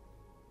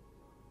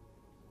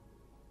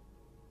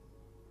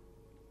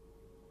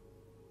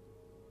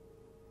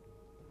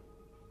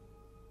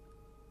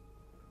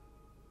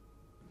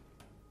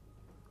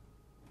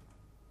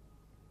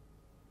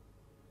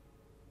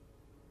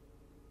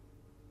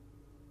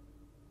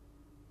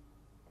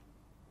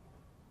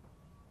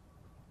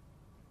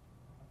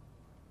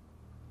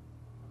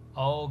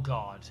 Oh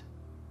god.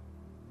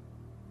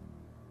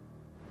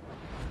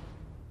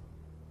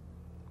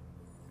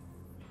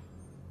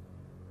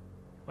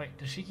 Wait,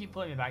 does she keep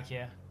pulling me back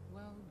here?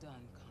 Well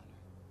done, Connor.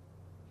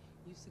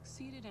 You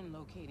succeeded in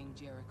locating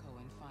Jericho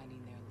and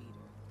finding their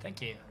leader.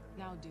 Thank you.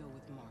 Now deal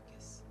with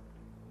Marcus.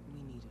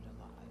 We need it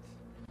alive.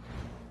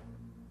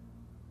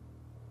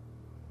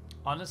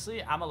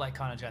 Honestly, I'm gonna let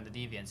Connor join the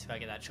Deviants if I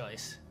get that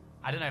choice.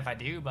 I don't know if I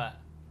do, but...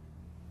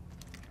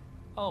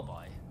 Oh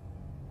boy.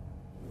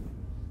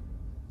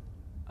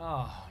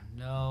 Oh,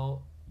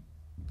 no.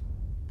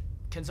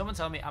 Can someone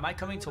tell me, am I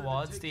coming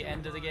towards the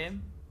end of the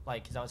game?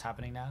 Like, is that what's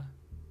happening now?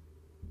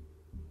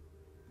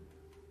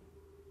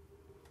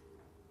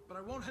 But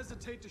I won't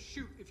hesitate to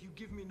shoot if you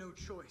give me no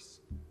choice.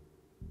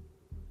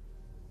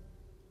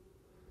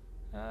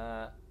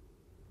 What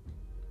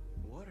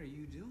are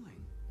you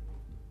doing?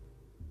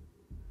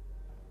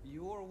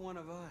 You're one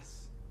of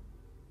us.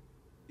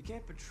 You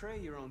can't betray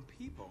your own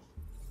people.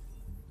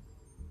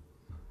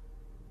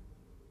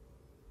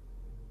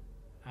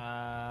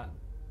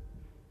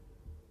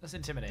 That's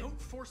intimidating.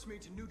 Don't force me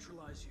to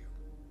neutralize you.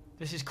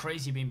 This is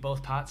crazy being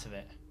both parts of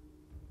it.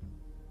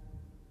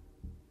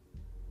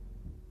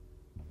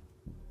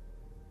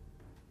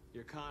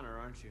 You're Connor,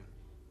 aren't you?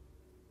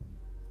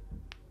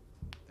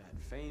 That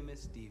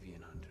famous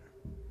Deviant hunter.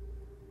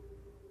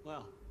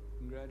 Well,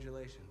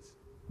 congratulations.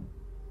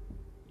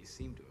 You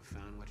seem to have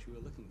found what you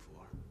were looking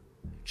for.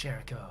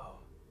 Jericho.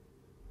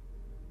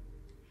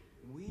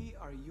 We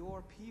are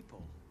your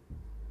people.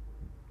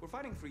 We're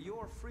fighting for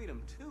your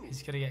freedom, too.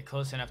 He's gonna get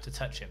close enough to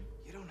touch him.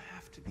 You don't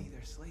have to be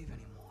their slave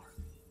anymore.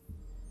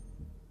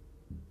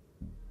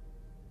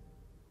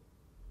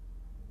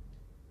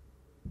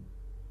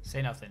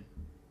 Say nothing.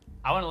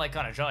 I want to let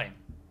Connor join.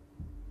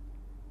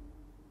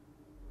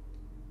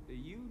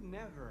 You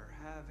never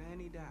have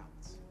any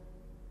doubts.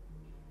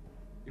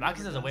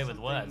 Marcus has a way with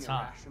words,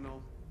 huh?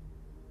 Irrational,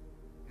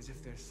 as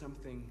if there's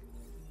something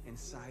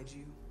inside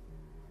you.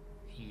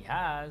 He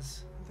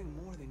has. Something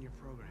more than your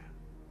program.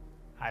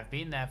 I've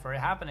been there for it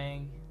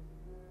happening.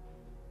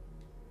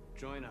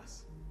 Join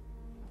us.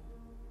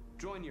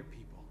 Join your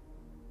people.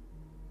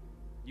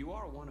 You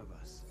are one of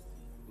us.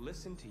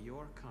 Listen to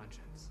your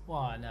conscience.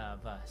 One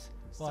of us.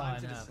 It's One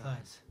time to of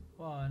decide. us.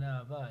 One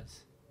of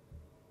us.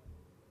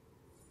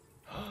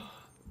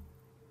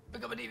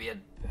 Become a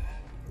deviant.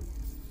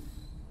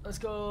 Let's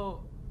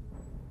go.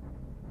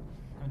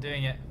 I'm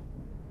doing it.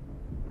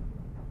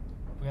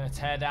 We're gonna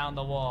tear down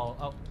the wall.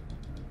 Oh.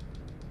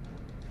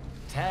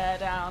 Tear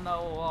down the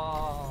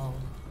wall.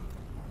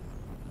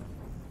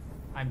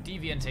 I'm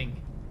devianting.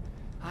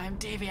 I'm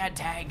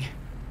devianting.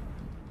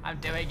 I'm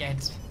doing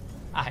it.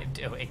 I'm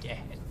doing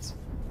it.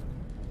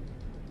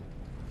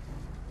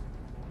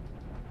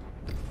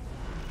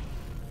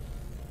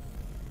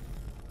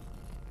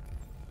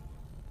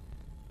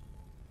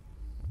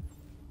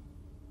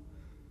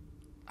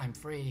 I'm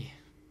free.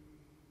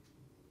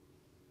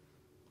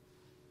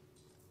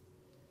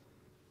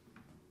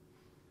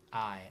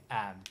 I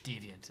am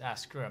Deviant. Ah,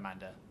 screw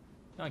Amanda.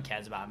 No one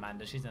cares about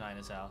Amanda. She's annoying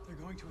as hell. They're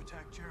going to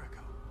attack Jericho.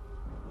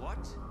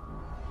 What?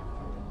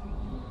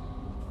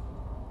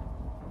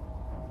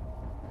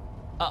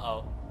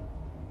 Uh-oh.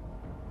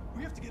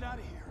 We have to get out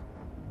of here.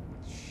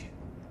 Shit.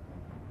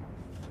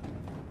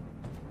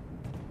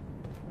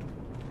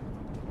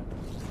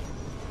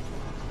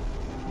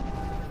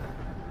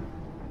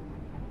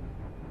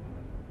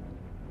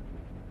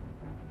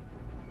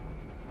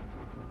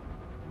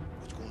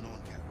 What's going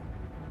on, Carol?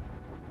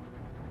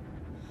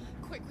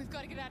 Quick, we've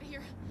got to get out of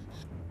here.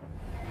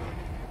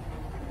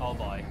 Oh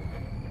boy.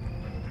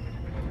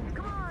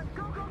 Come on,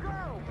 go, go,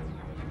 go!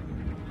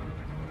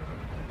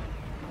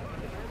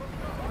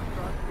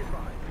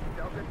 Goodbye.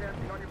 Delta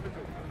dancing on your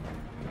position.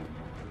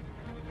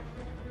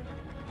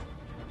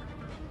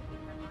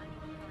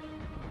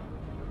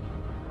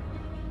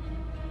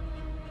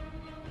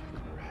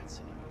 Rats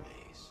in a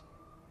maze.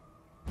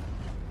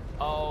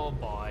 Oh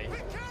boy.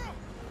 Hey, Carol!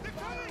 They're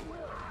coming!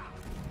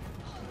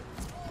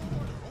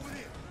 Over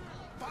there.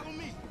 Follow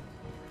me.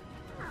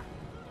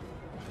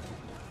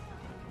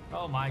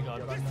 Oh my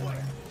god. Run, This run, way.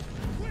 run.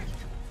 Quick!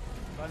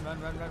 Run,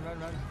 run, run, run, run,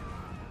 run.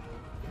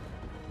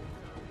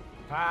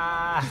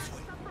 Ah! This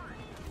way.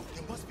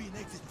 There must be an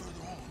exit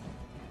further on.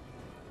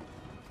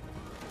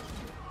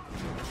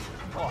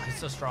 Oh, he's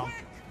so strong.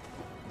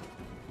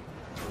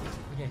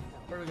 Okay,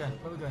 where are we going?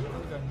 Where are we going? Where are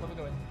we going? Where are we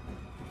going?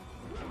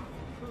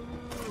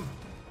 Ooh.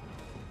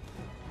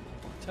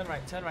 Turn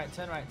right, turn right,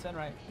 turn right, turn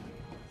right.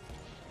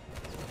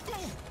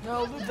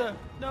 No, Luther!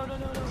 No, no,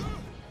 no, no!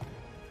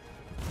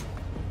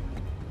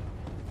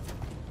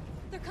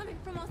 They're coming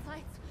from all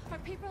sides. Our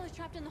people are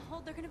trapped in the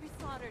hold. They're gonna be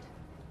slaughtered.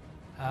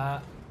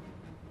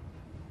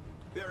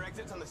 There are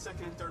exits on the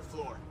 2nd and 3rd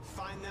floor.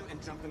 Find them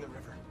and jump in the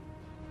river.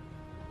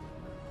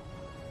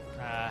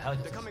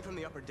 Helicopters. They're coming from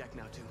the upper deck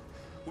now, too.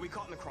 We'll be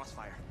caught in the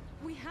crossfire.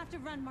 We have to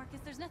run,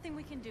 Marcus. There's nothing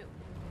we can do.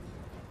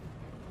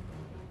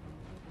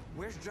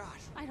 Where's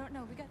Josh? I don't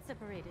know. We got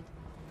separated.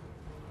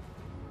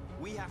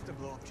 We have to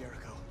blow up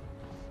Jericho.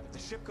 If the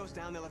ship goes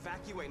down, they'll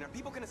evacuate, and our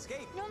people can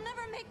escape. You'll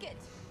never make it.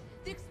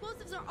 The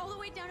explosives are all the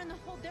way down in the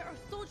hold. There are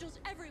soldiers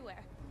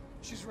everywhere.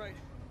 She's right.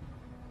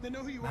 They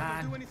know who you are.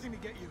 Man. They'll do anything to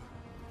get you.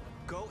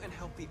 Go and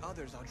help the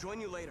others. I'll join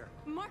you later.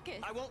 Marcus!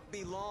 I won't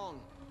be long.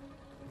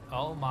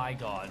 Oh my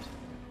god.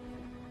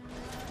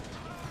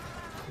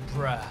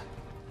 Bruh.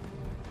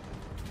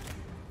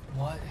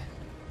 What?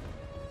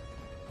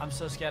 I'm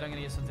so scared I'm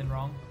gonna get something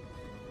wrong.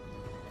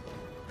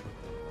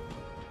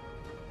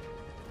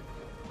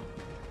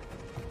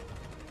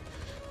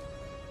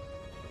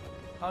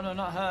 Oh no,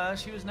 not her.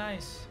 She was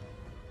nice.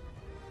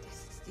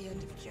 This is the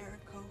end of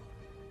Jericho.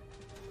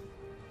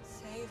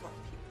 Save our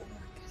people,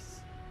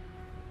 Marcus.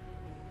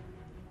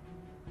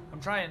 I'm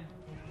trying.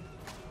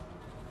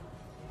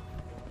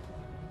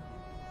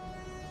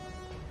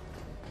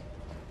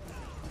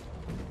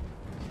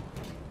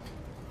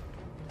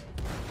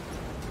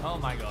 Oh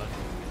my god.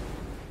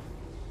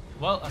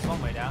 Well, that's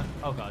one way down.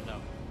 Oh god, no.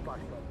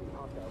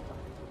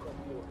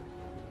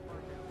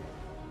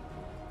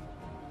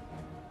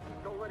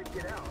 Don't let it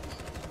get out.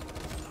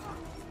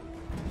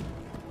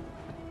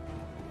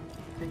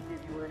 Didn't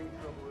give you any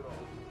trouble at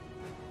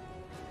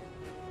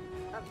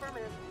all.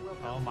 Affirmative.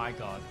 Oh my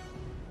god.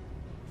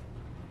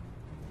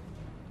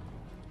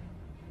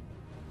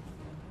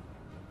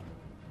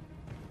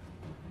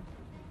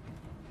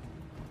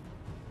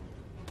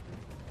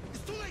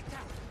 It's too late,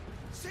 Carol.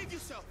 Save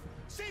yourself.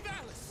 Save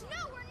Alice.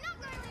 No, we're not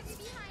going to leave you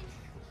behind.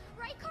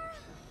 Right, Carl?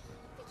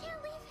 We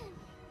can't leave him.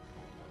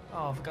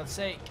 Oh, for God's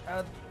sake.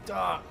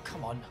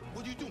 Come on.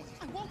 What are you doing?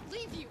 I won't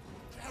leave you.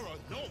 Carol,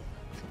 no.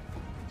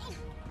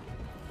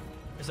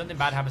 If something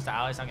bad happens to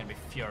Alice, I'm gonna be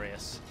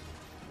furious.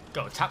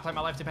 Go, tap like my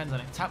life depends on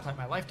it. Tap like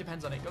my life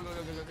depends on it. Go, go, go,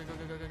 go, go, go,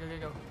 go, go, go, go,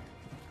 go.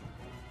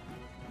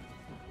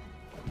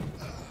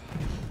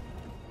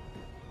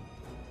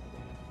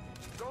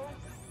 Don't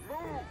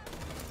move.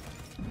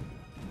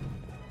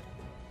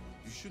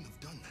 You shouldn't have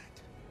done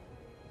that.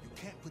 You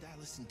can't put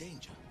Alice in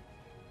danger.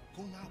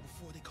 Go now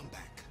before they come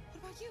back.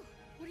 What about you?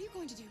 What are you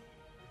going to do?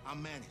 I'll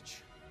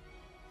manage.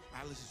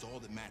 Alice is all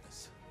that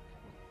matters.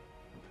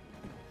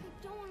 I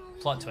don't want to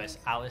leave Plot you. twist.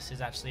 Alice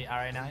is actually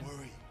RA9. Don't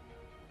worry.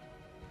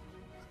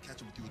 I'll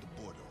catch up with you at the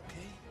border,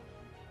 okay?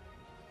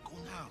 Go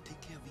now.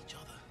 Take care of each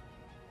other.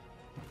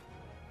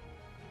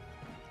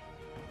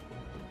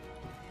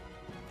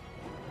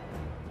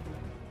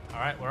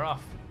 Alright, we're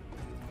off.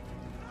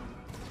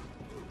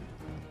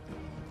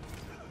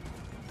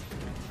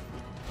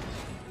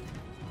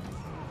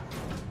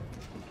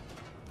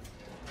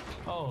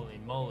 Holy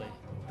moly.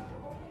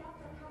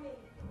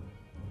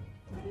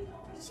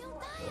 She'll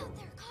die out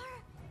there,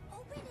 Car.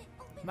 Open it.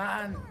 Open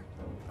Man. the door.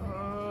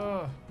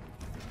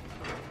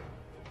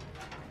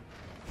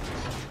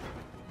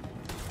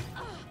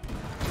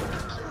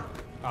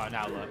 Oh,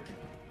 now look.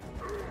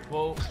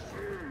 Whoa.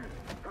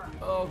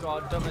 Oh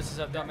god, don't mess this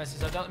up, don't mess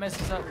this up, don't mess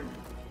this up.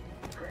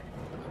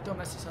 Don't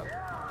mess this up.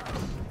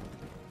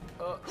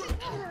 Oh.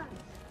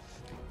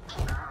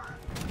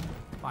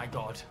 My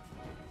God.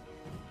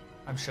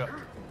 I'm shook.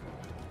 Are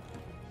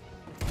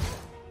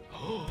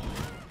you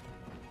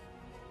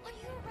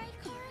alright,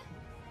 Kara?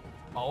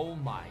 Oh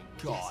my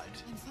God.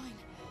 Yes, I'm fine.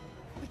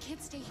 We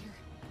can't stay here.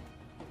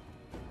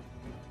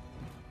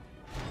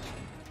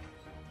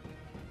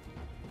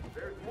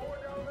 There's more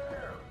down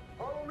there.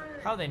 Follow me.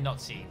 How are they not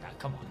seeing that?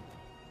 Come on.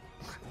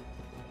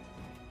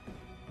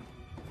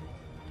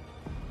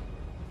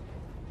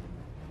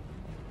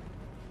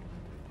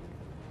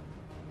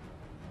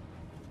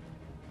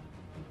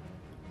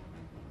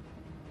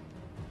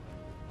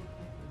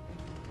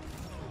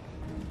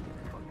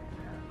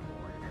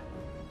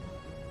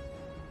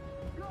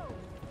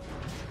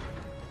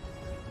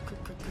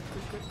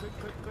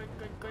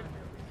 Quick.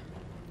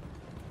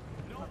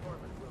 No.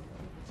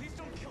 Please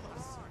don't kill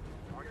us.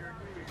 On your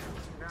knees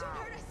now. Don't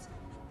hurt us.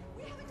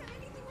 We haven't done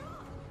anything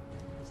wrong.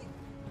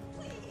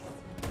 Please.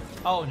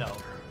 Oh no.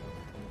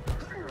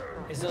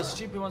 It's those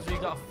stupid ones where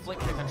you gotta flick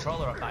the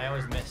controller up that I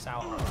always miss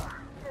out on.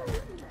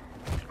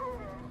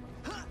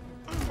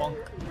 Bonk.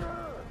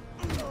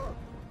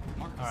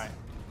 Alright.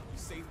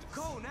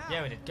 Go now.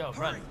 Yeah, we did. Go,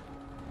 run.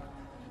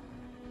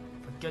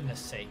 For goodness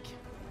sake.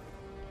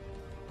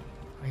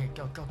 Okay,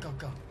 go.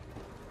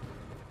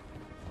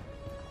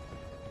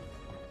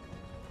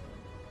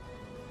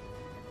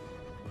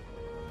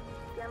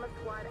 Gamma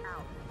squad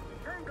out.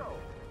 Tango!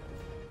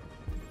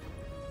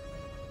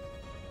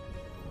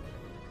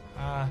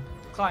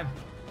 Climb.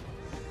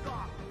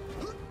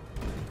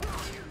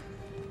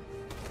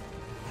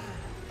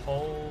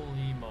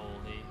 Holy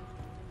moly.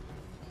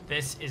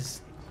 This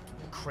is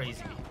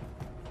crazy.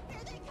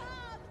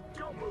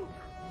 Don't move!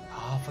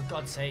 Oh, for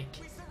God's sake.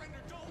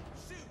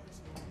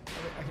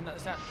 I can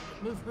understand.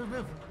 Move.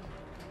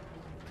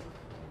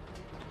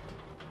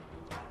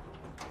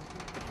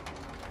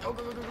 Go.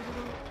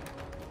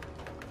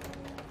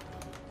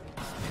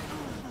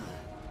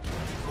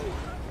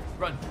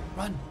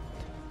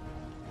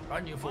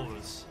 Run, you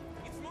fools.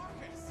 It's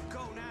Marcus.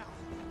 Go now.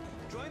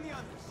 Join the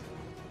others.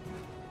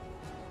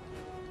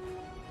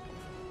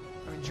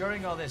 I mean,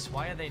 during all this,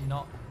 why are they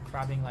not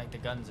grabbing like the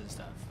guns and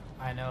stuff?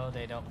 I know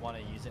they don't want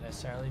to use it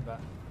necessarily, but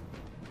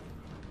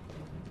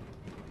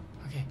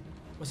okay,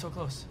 we're so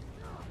close.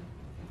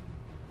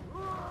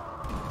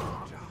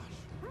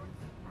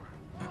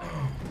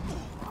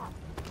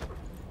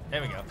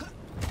 There we go.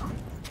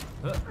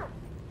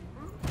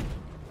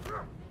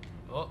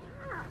 Oh.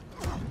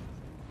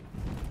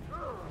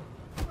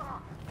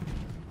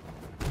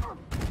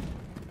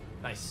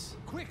 Nice.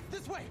 Quick,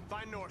 this way.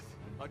 Find North.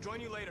 I'll join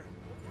you later.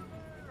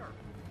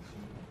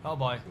 Oh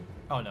boy.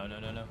 Oh no.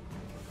 Where?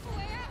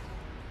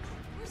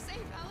 We're safe,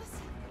 Alice.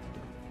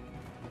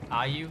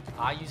 Are you?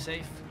 Are you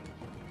safe?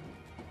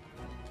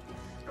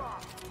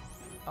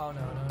 Oh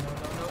no.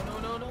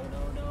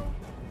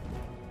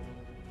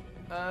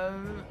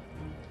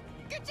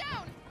 Get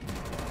down!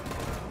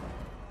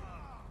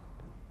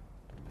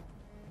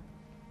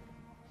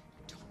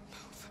 Don't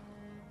move.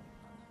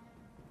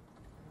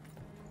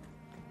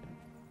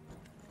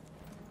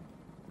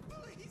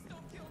 Please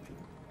don't kill me.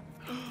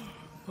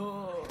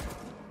 Oh.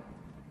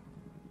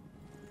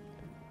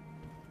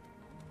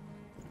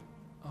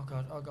 Oh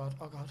God.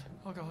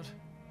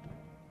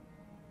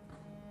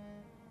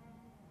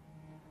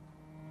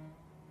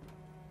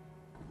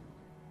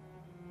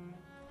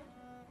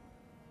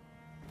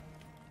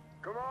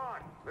 Come on,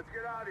 let's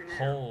get out of here.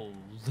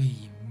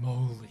 Holy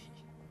moly.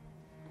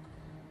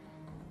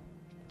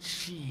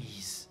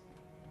 Jeez.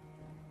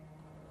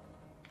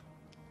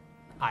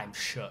 I'm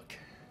shook.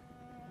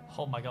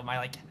 Oh my God,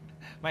 my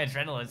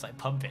adrenaline's like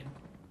pumping.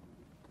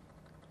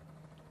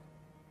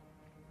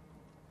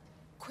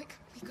 Quick,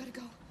 we gotta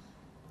go.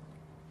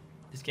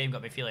 This game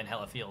got me feeling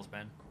hella feels,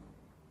 man.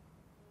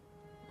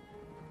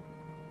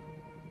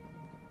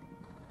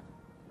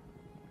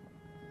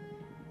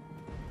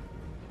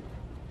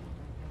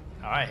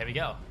 Alright, here we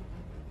go.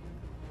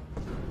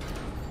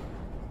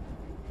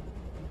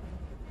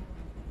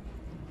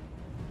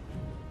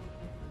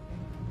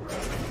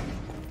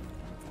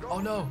 Oh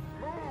no!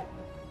 Move!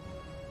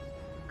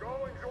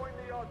 Go and join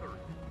the others.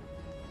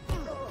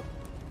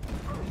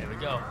 Here we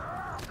go.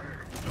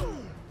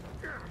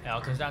 It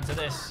all comes down to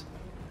this.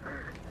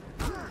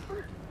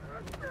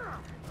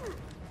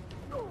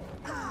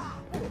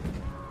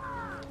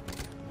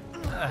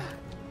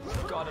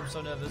 God, I'm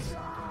so nervous.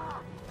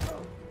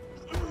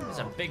 It's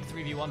a big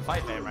 3v1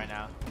 fight for him right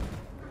now.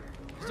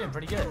 He's doing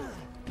pretty good.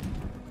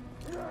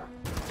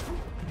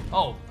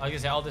 Oh, I was gonna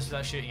say all this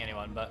without shooting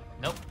anyone, but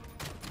nope.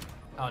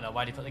 Oh no,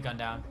 why'd he put the gun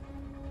down?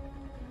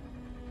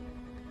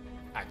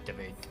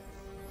 Activate.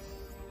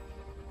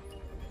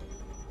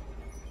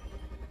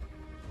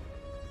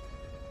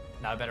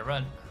 Now I better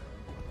run.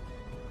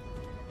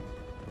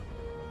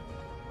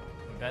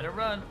 We better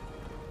run.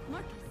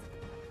 Marcus.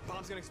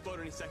 Bomb's gonna explode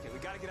any second. We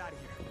gotta get out of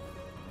here.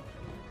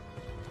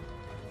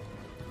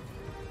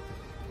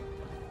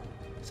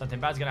 Something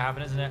bad's gonna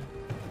happen, isn't it?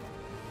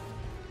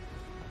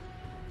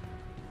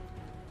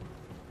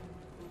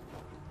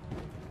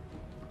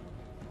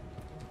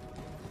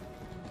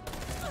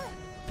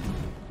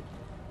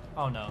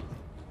 Oh no.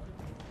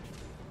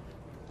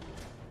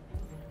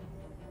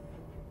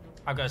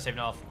 I've got to save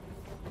North.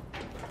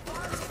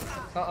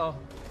 Uh-oh.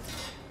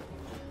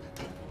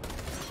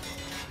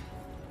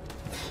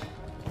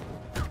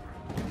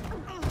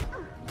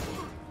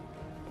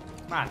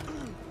 Man.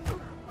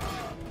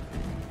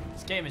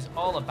 This game is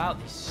all about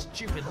these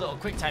stupid little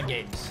QuickTime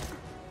games.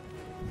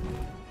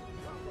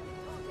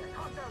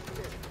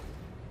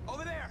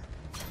 Over there!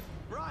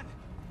 Run!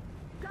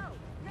 Go,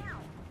 now!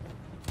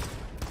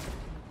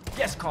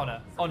 Yes,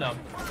 Connor! Oh no,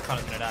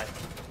 Connor's gonna die.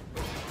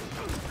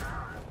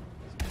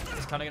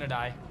 Is Connor gonna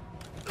die?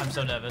 I'm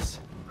so nervous.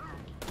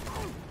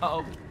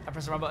 Uh-oh, I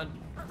pressed the wrong button.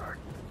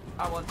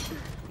 I want...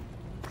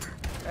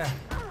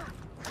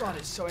 God,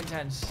 it's so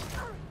intense.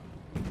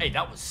 Hey,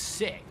 that was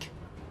sick.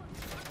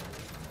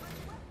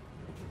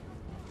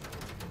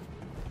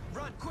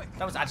 Run, quick!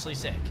 That was actually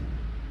sick.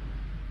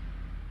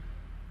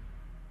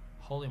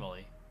 Holy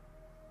moly.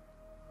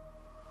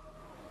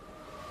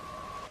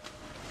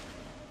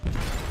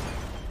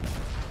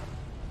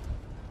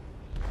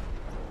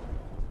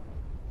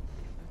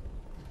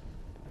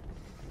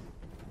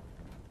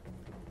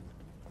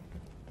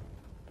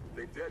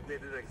 They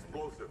detonated an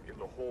explosive in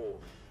the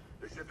hold.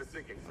 The ship is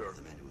sinking, sir.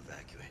 The men to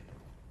evacuate.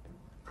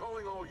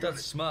 Calling all units.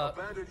 That's smart.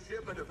 Abandon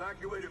ship and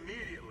evacuate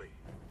immediately.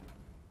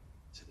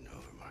 Is it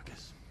over,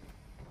 Marcus?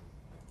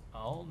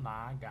 Oh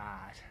my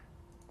god.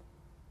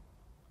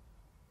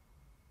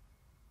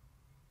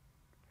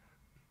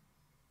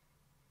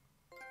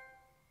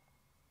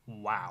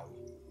 Wow.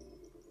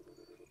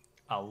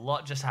 A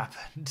lot just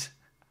happened.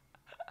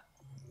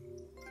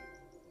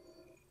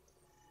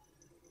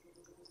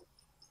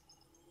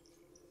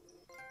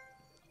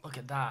 Look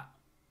at that.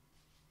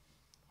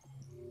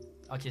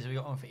 Okay, so we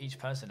got one for each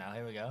person now.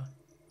 Here we go.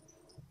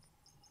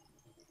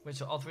 Wait,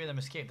 so all three of them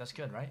escaped. That's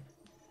good, right?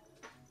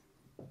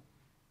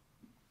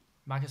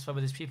 Marcus fled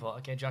with his people.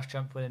 Okay, Josh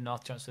jumped within,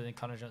 North jumps within,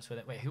 Connor jumps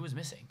within. Wait, who was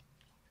missing?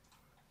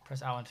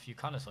 Press R1 to view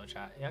Connor's sword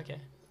chat. Yeah,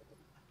 okay.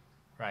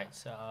 Right,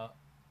 so...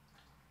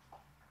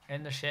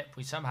 in the ship,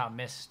 we somehow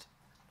missed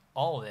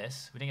all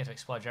this. We didn't get to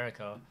explore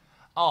Jericho.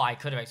 Oh, I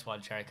could have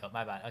explored Jericho.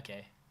 My bad.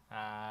 Okay.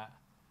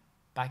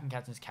 Back in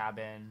Captain's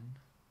cabin.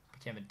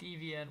 Became a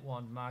deviant.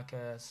 Warned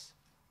Marcus.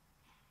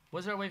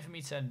 Was there a way for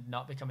me to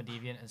not become a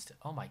deviant and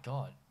oh my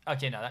god.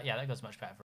 Okay, no, that goes much better for